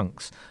 main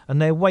chunks,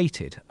 and they're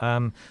weighted.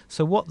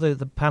 So what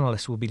the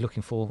panellists will be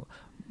looking for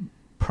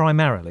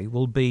primarily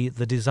will be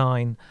the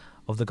design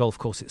of the golf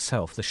course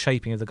itself, the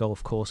shaping of the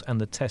golf course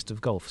and the test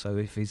of golf. So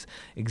if he's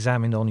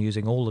examined on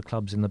using all the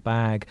clubs in the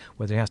bag,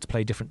 whether he has to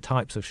play different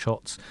types of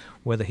shots,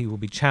 whether he will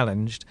be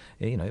challenged,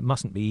 it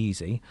mustn't be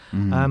easy.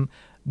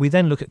 We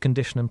then look at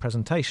condition and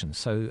presentation.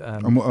 So,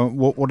 and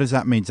what does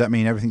that mean? Does that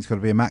mean everything's got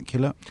to be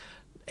immaculate?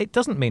 it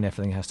doesn't mean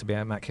everything has to be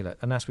immaculate.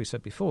 And as we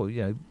said before,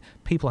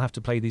 people have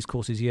to play these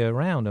courses year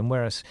round. And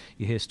whereas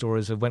you hear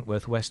stories of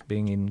Wentworth West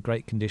being in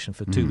great condition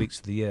for 2 weeks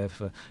of the year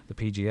for the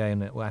PGA,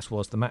 and as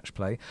was the match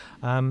play,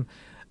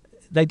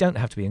 they don't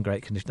have to be in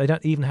great condition. They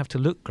don't even have to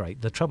look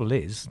great. The trouble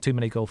is, too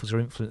many golfers are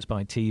influenced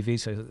by TV,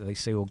 so that they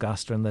see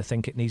Augusta and they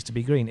think it needs to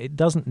be green. It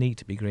doesn't need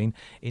to be green.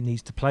 It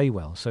needs to play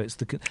well. So it's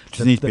it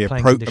needs to be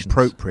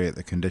appropriate,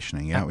 the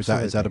conditioning. Yeah, is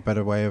that a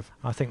better way of?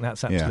 I think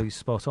that's absolutely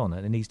spot on,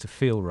 and it needs to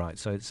feel right.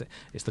 So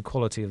it's the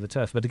quality of the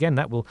turf. But again,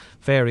 that will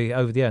vary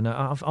over the year.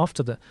 Now,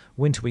 after the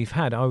winter we've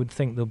had, I would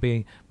think there'll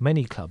be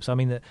many clubs. I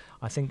mean,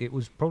 I think it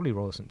was probably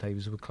Royal St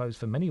David's were closed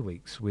for many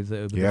weeks with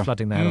the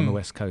flooding they had on the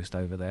west coast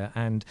over there,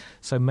 and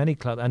so many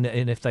clubs. And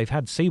if they've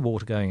had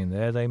seawater going in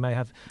there, they may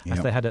have,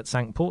 as they had at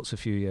St Port's a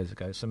few years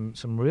ago, some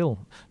real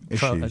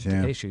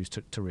issues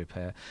to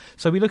repair.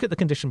 So we look at the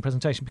condition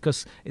presentation,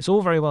 because it's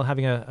all very well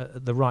having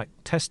the right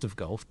test of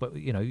golf, but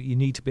you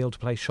need to be able to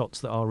play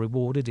shots that are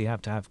rewarded. You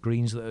have to have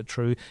greens that are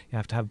true. You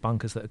have to have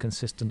bunkers that are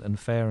consistent and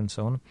fair, and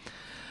so on.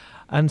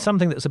 And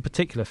something that's a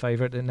particular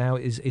favourite now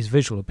is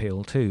visual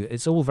appeal too.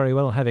 It's all very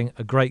well having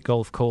a great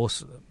golf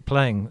course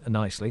playing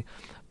nicely,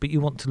 but you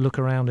want to look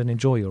around and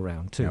enjoy your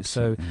round too.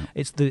 Absolutely. So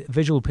it's the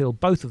visual appeal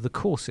both of the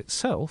course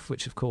itself,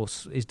 which of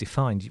course is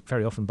defined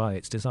very often by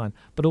its design,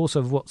 but also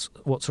of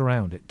what's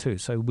around it too.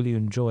 So will you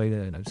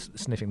enjoy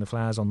sniffing the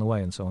flowers on the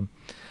way and so on.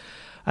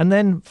 And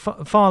then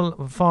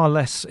far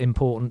less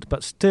important,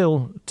 but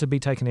still to be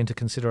taken into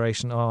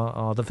consideration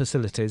are the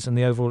facilities and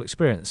the overall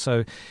experience.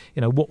 So,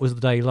 what was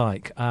the day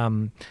like?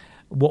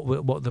 What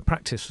were the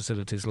practice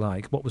facilities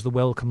like? What was the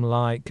welcome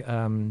like?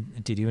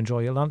 Did you enjoy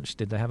your lunch?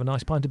 Did they have a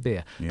nice pint of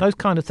beer? Yeah. Those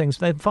kind of things,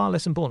 they're far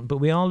less important, but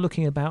we are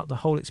looking about the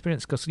whole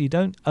experience, because you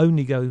don't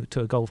only go to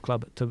a golf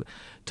club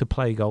to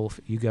play golf,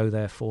 you go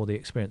there for the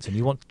experience, and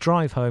you want to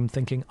drive home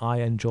thinking,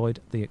 I enjoyed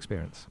the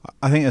experience.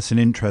 I think that's an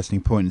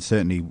interesting point, and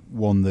certainly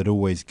one that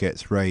always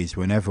gets raised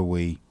whenever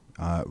we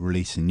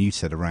release a new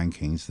set of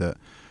rankings, that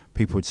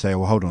people would say,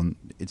 well, hold on,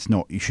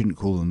 you shouldn't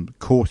call them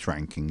course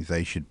rankings,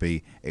 they should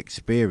be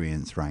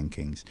experience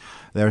rankings.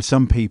 There are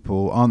some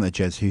people, aren't there,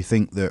 Jez, who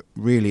think that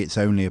really it's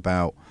only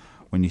about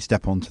when you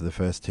step onto the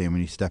first tee and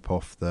when you step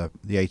off the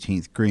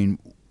 18th green.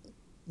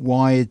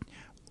 Why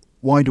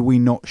do we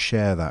not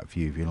share that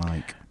view, if you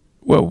like?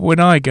 Well, when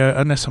I go,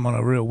 unless I'm on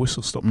a real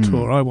whistle-stop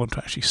tour, I want to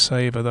actually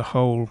savour the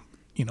whole.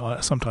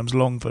 I sometimes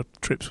long for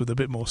trips with a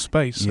bit more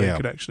space, so you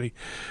could actually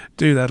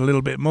do that a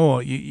little bit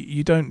more.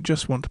 You don't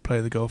just want to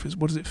play the golf. It's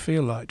what does it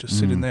feel like just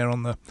sitting there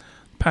on the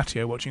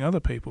patio watching other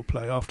people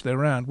play after their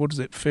round? What does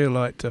it feel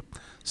like to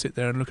sit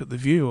there and look at the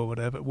view or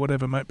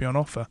whatever might be on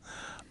offer?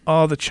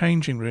 Are the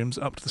changing rooms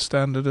up to the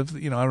standard of,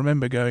 I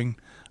remember going,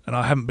 and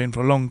I haven't been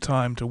for a long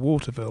time, to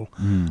Waterville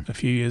a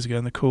few years ago,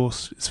 and the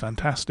course is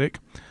fantastic.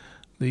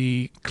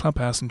 The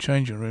clubhouse and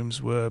changing rooms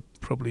were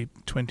probably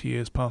 20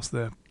 years past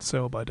their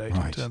sell-by date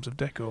in terms of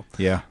decor.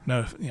 Yeah.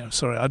 No,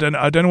 sorry, I don't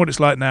know what it's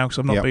like now, because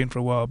I've not been for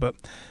a while, but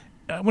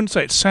I wouldn't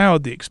say it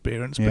soured the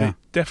experience, but it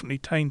definitely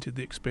tainted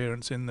the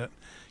experience in that,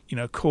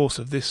 a course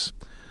of this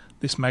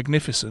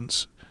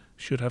magnificence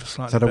should have a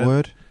slightly better... Is that a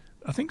word?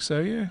 I think so,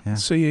 yeah.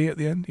 CE at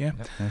the end, yeah.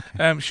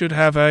 Okay. Should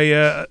have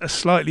a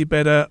slightly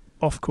better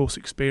off-course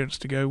experience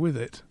to go with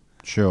it.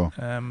 Sure.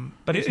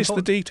 But it's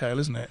the detail,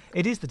 isn't it?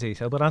 It is the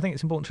detail, but I think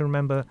it's important to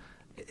remember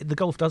the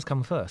golf does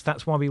come first.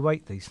 That's why we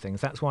weight these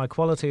things. That's why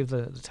quality of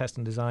the test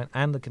and design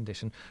and the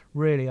condition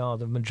really are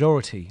the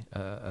majority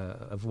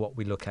of what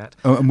we look at.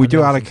 Oh, and we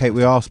do allocate,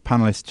 we ask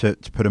panellists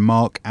to put a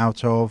mark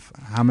out of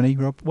how many,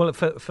 Rob? Well,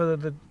 for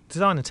the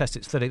design and test,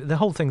 it's 30. The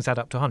whole thing's add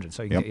up to 100,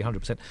 so you can get your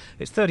 100%.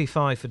 It's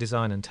 35 for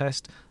design and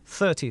test,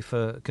 30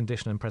 for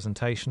condition and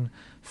presentation,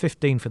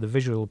 15 for the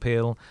visual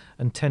appeal,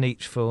 and 10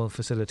 each for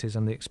facilities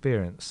and the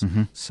experience.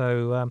 Mm-hmm.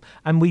 So,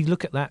 and we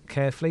look at that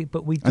carefully,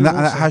 but we do. And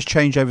that has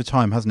changed over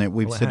time, hasn't it?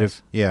 We've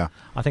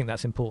I think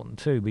that's important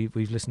too.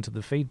 We've listened to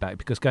the feedback,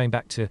 because going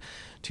back to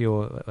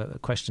your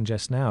question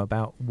just now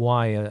about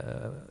why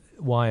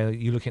are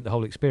you looking at the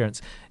whole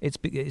experience,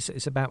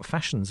 it's about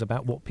fashions,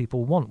 about what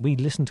people want. We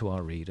listen to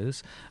our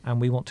readers,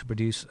 and we want to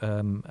produce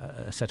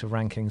a set of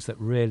rankings that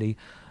really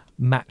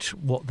match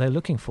what they're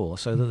looking for,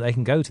 so that they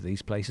can go to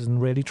these places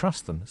and really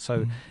trust them.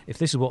 So if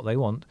this is what they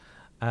want,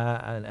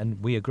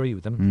 and we agree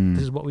with them,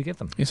 this is what we give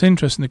them. It's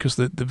interesting because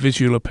the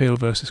visual appeal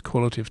versus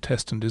quality of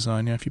test and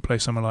design, if you play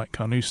somewhere like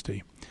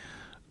Carnoustie,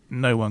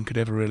 no one could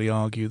ever really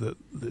argue that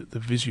the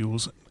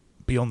visuals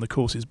beyond the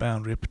course's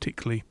boundary are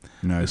particularly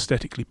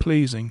aesthetically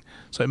pleasing.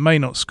 So it may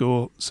not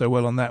score so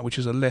well on that, which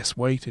is a less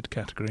weighted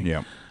category.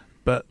 Yeah.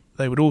 But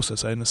they would also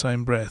say in the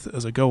same breath,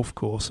 as a golf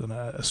course and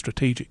a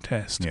strategic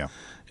test,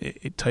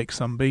 it takes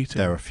some beating.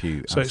 There are a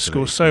few. So it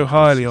scores so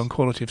highly on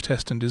quality of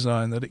test and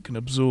design that it can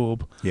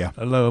absorb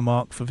a lower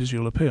mark for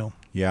visual appeal.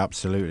 Yeah,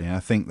 absolutely. And I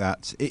think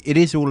that it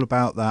is all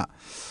about that,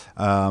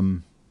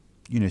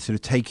 sort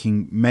of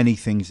taking many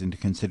things into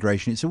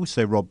consideration. It's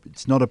also, Rob,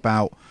 it's not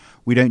about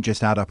we don't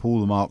just add up all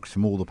the marks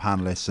from all the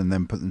panelists and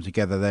then put them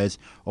together. There's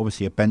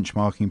obviously a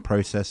benchmarking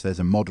process. There's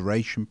a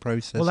moderation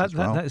process as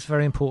well. That is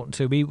very important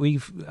too.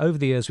 We've over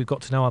the years we've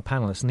got to know our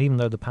panelists, and even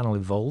though the panel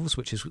evolves,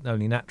 which is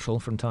only natural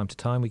from time to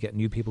time, we get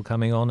new people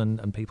coming on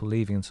and people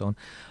leaving and so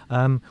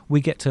on.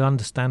 We get to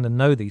understand and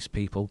know these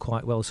people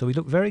quite well. So we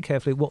look very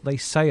carefully at what they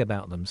say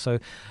about them. So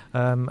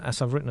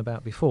as I've written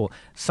about before,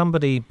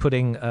 somebody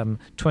putting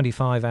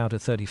 25 out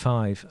of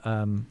 35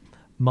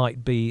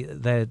 might be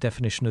their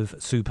definition of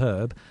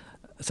superb.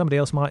 Somebody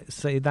else might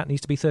say that needs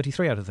to be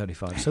 33 out of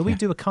 35. So we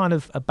do a kind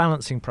of a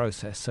balancing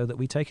process so that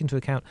we take into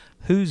account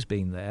who's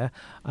been there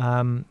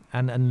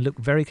and look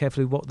very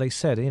carefully what they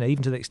said,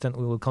 even to the extent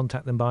we will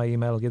contact them by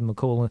email or give them a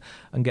call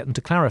and get them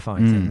to clarify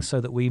things so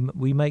that we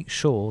make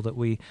sure that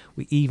we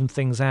even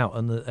things out,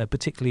 and a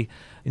particularly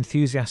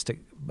enthusiastic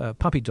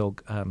puppy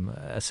dog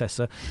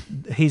assessor,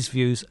 his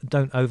views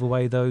don't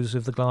overweigh those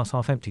of the glass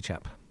half empty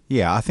chap.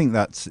 Yeah, I think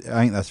that's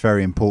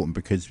very important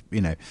because,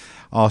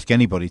 ask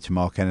anybody to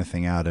mark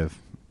anything out of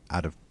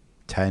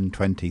 10,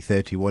 20,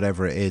 30,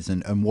 whatever it is,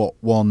 and what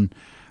one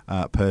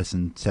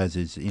person says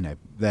is,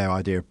 their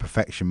idea of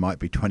perfection might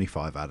be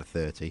 25 out of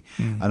 30.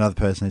 Another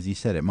person, as you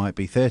said, it might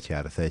be 30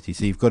 out of 30.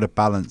 So you've got to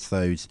balance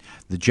the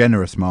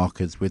generous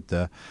markers with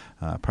the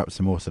perhaps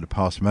the more sort of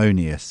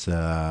parsimonious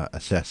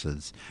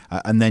assessors,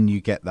 and then you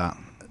get that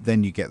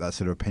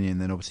sort of opinion.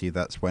 Then obviously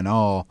that's when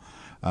our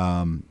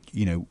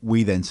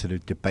we then sort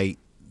of debate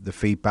the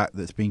feedback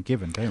that's been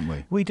given, don't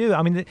we? We do.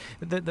 I mean,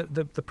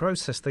 the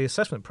process, the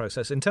assessment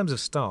process, in terms of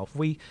staff,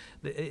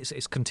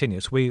 it's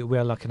continuous. We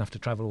are lucky enough to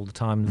travel all the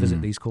time and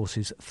visit these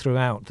courses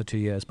throughout the 2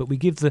 years. But we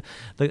give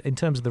in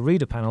terms of the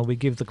reader panel, we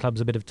give the clubs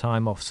a bit of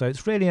time off. So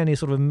it's really only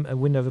sort of a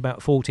window of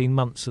about 14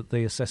 months that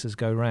the assessors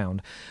go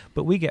round.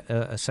 But we get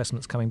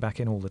assessments coming back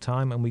in all the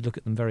time, and we look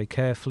at them very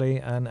carefully,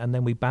 and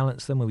then we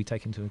balance them, and we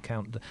take into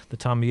account the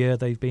time of year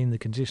they've been, the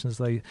conditions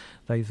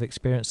they've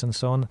experienced, and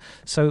so on.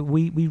 So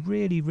we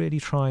really, really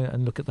try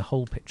and look at the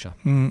whole picture.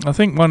 I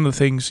think one of the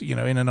things, in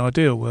an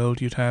ideal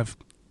world, you'd have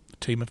a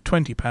team of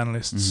 20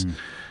 panellists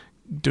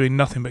doing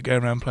nothing but go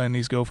around playing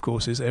these golf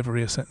courses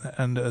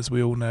and as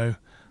we all know,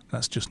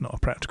 that's just not a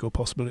practical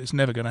possibility. It's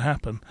never going to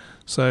happen.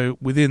 So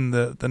within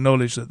the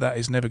knowledge that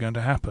is never going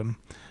to happen,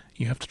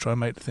 you have to try and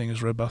make the thing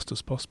as robust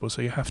as possible.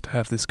 So you have to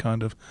have this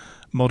kind of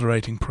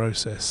moderating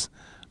process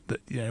that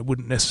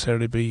wouldn't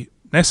necessarily be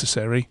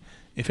necessary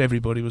if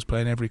everybody was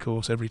playing every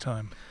course every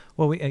time.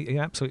 Well,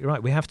 you're absolutely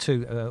right. We have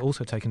to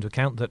also take into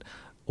account that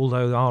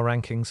although our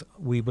rankings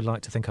we would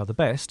like to think are the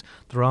best,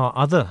 there are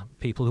other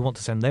people who want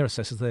to send their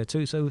assessors there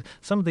too. So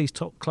some of these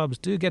top clubs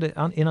do get it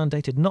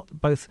inundated,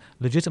 not both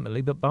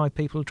legitimately, but by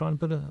people trying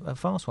to put a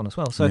fast one as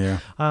well. So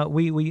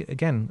we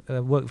again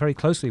work very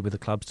closely with the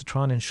clubs to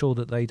try and ensure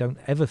that they don't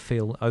ever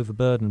feel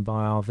overburdened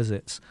by our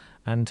visits,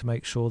 and to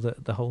make sure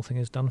that the whole thing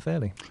is done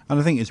fairly. And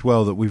I think as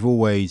well that we've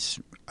always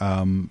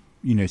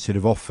sort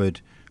of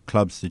offered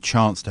clubs the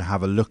chance to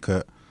have a look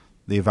at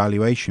the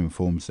evaluation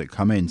forms that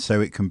come in,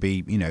 so it can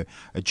be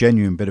a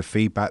genuine bit of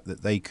feedback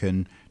that they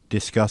can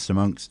discuss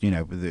amongst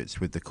whether it's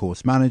with the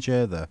course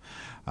manager, with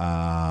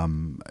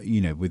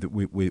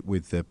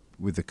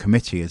the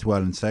committee as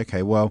well, and say,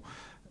 okay, well,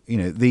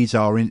 these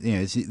are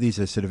these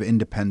are sort of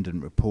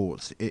independent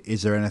reports.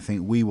 Is there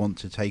anything we want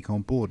to take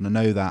on board? And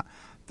I know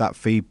that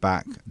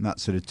feedback, that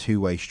sort of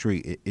two-way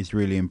street, is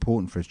really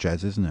important for us,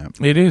 Jez, isn't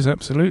it? It is,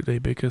 absolutely,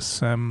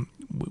 because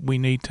we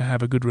need to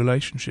have a good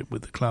relationship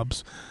with the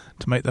clubs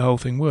to make the whole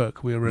thing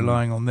work. We are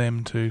relying on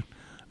them to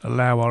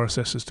allow our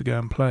assessors to go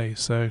and play.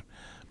 So,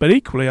 but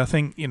equally, I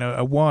think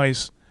a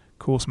wise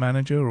course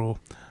manager or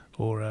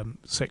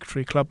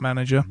secretary, club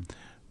manager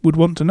would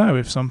want to know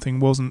if something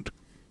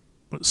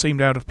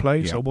seemed out of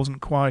place or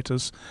wasn't quite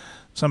as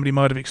somebody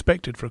might have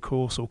expected for a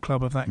course or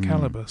club of that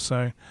calibre.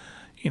 So,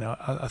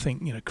 I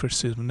think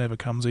criticism never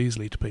comes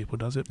easily to people,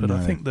 does it? But no.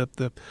 I think that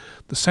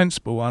the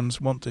sensible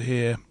ones want to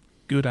hear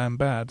good and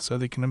bad so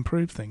they can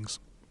improve things.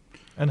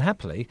 And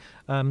happily,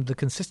 the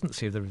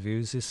consistency of the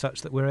reviews is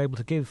such that we're able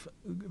to give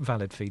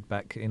valid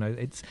feedback.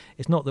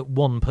 It's not that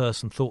one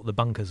person thought the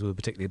bunkers were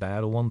particularly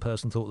bad, or one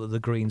person thought that the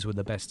greens were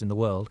the best in the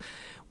world.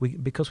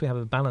 Because we have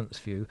a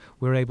balanced view,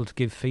 we're able to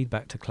give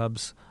feedback to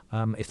clubs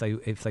if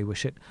they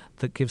wish it,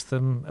 that gives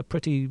them a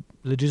pretty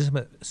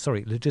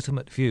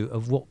legitimate view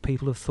of what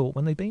people have thought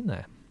when they've been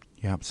there.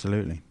 Yeah,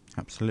 absolutely.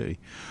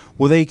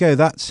 Well, there you go.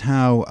 That's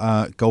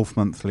how Golf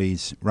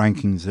Monthly's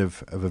rankings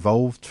have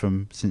evolved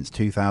since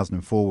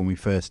 2004, when we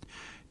first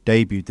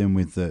debuted them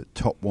with the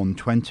top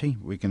 120.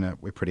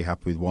 We're pretty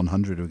happy with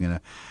 100. We're gonna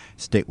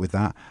stick with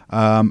that.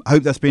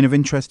 Hope that's been of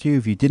interest to you.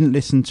 If you didn't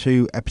listen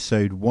to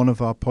episode 1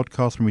 of our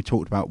podcast when we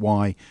talked about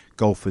why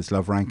golfers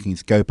love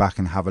rankings, go back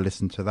and have a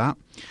listen to that.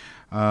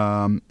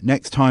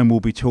 Next time we'll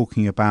be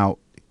talking about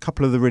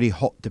couple of the really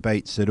hot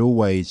debates that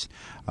always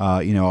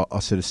are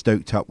sort of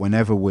stoked up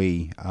whenever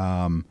we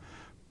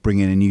bring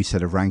in a new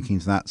set of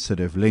rankings. That's sort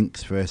of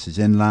links versus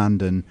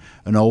inland and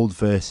old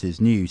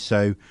versus new.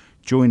 So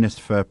join us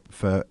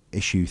for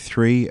issue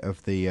 3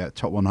 of the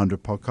Top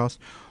 100 podcast.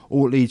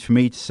 all it leaves for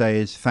me to say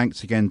is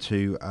thanks again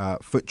to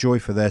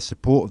FootJoy for their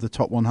support of the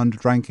Top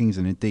 100 rankings,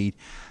 and indeed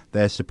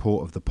their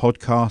support of the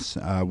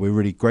podcast. We're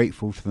really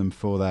grateful to them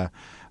for their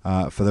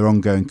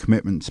ongoing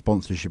commitment and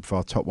sponsorship for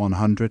our Top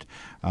 100.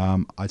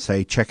 I'd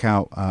say check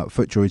out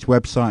FootJoy's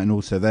website and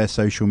also their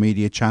social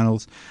media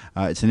channels.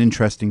 It's an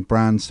interesting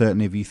brand.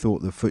 Certainly if you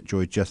thought that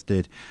FootJoy just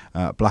did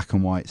black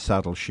and white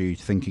saddle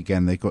shoes, think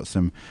again. They've got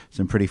some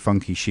pretty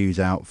funky shoes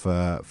out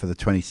for the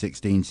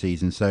 2016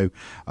 season. So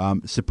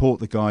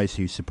support the guys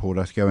who support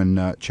us. Go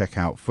and check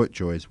out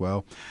FootJoy as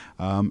well.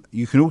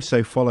 You can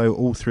also follow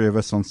all three of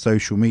us on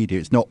social media.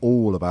 It's not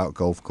all about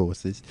golf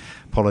courses.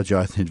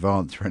 Apologise in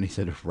advance for any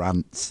sort of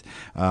rants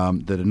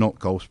that are not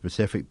golf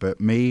specific, but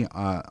me,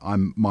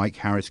 I'm Mike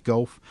Harris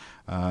Golf.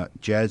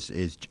 Jez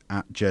is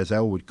at Jez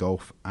Ellwood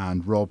Golf,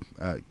 and Rob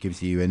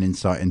gives you an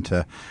insight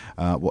into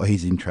what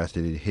he's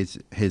interested in.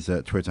 His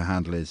Twitter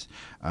handle is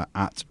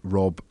at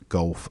Rob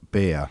Golf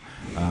Beer.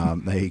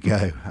 There you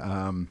go.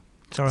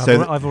 Sorry,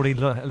 so I've already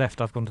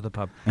left. I've gone to the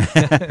pub.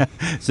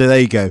 So there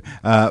you go.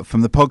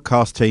 From the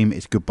podcast team,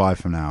 it's goodbye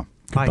for now.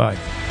 Goodbye.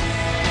 Bye.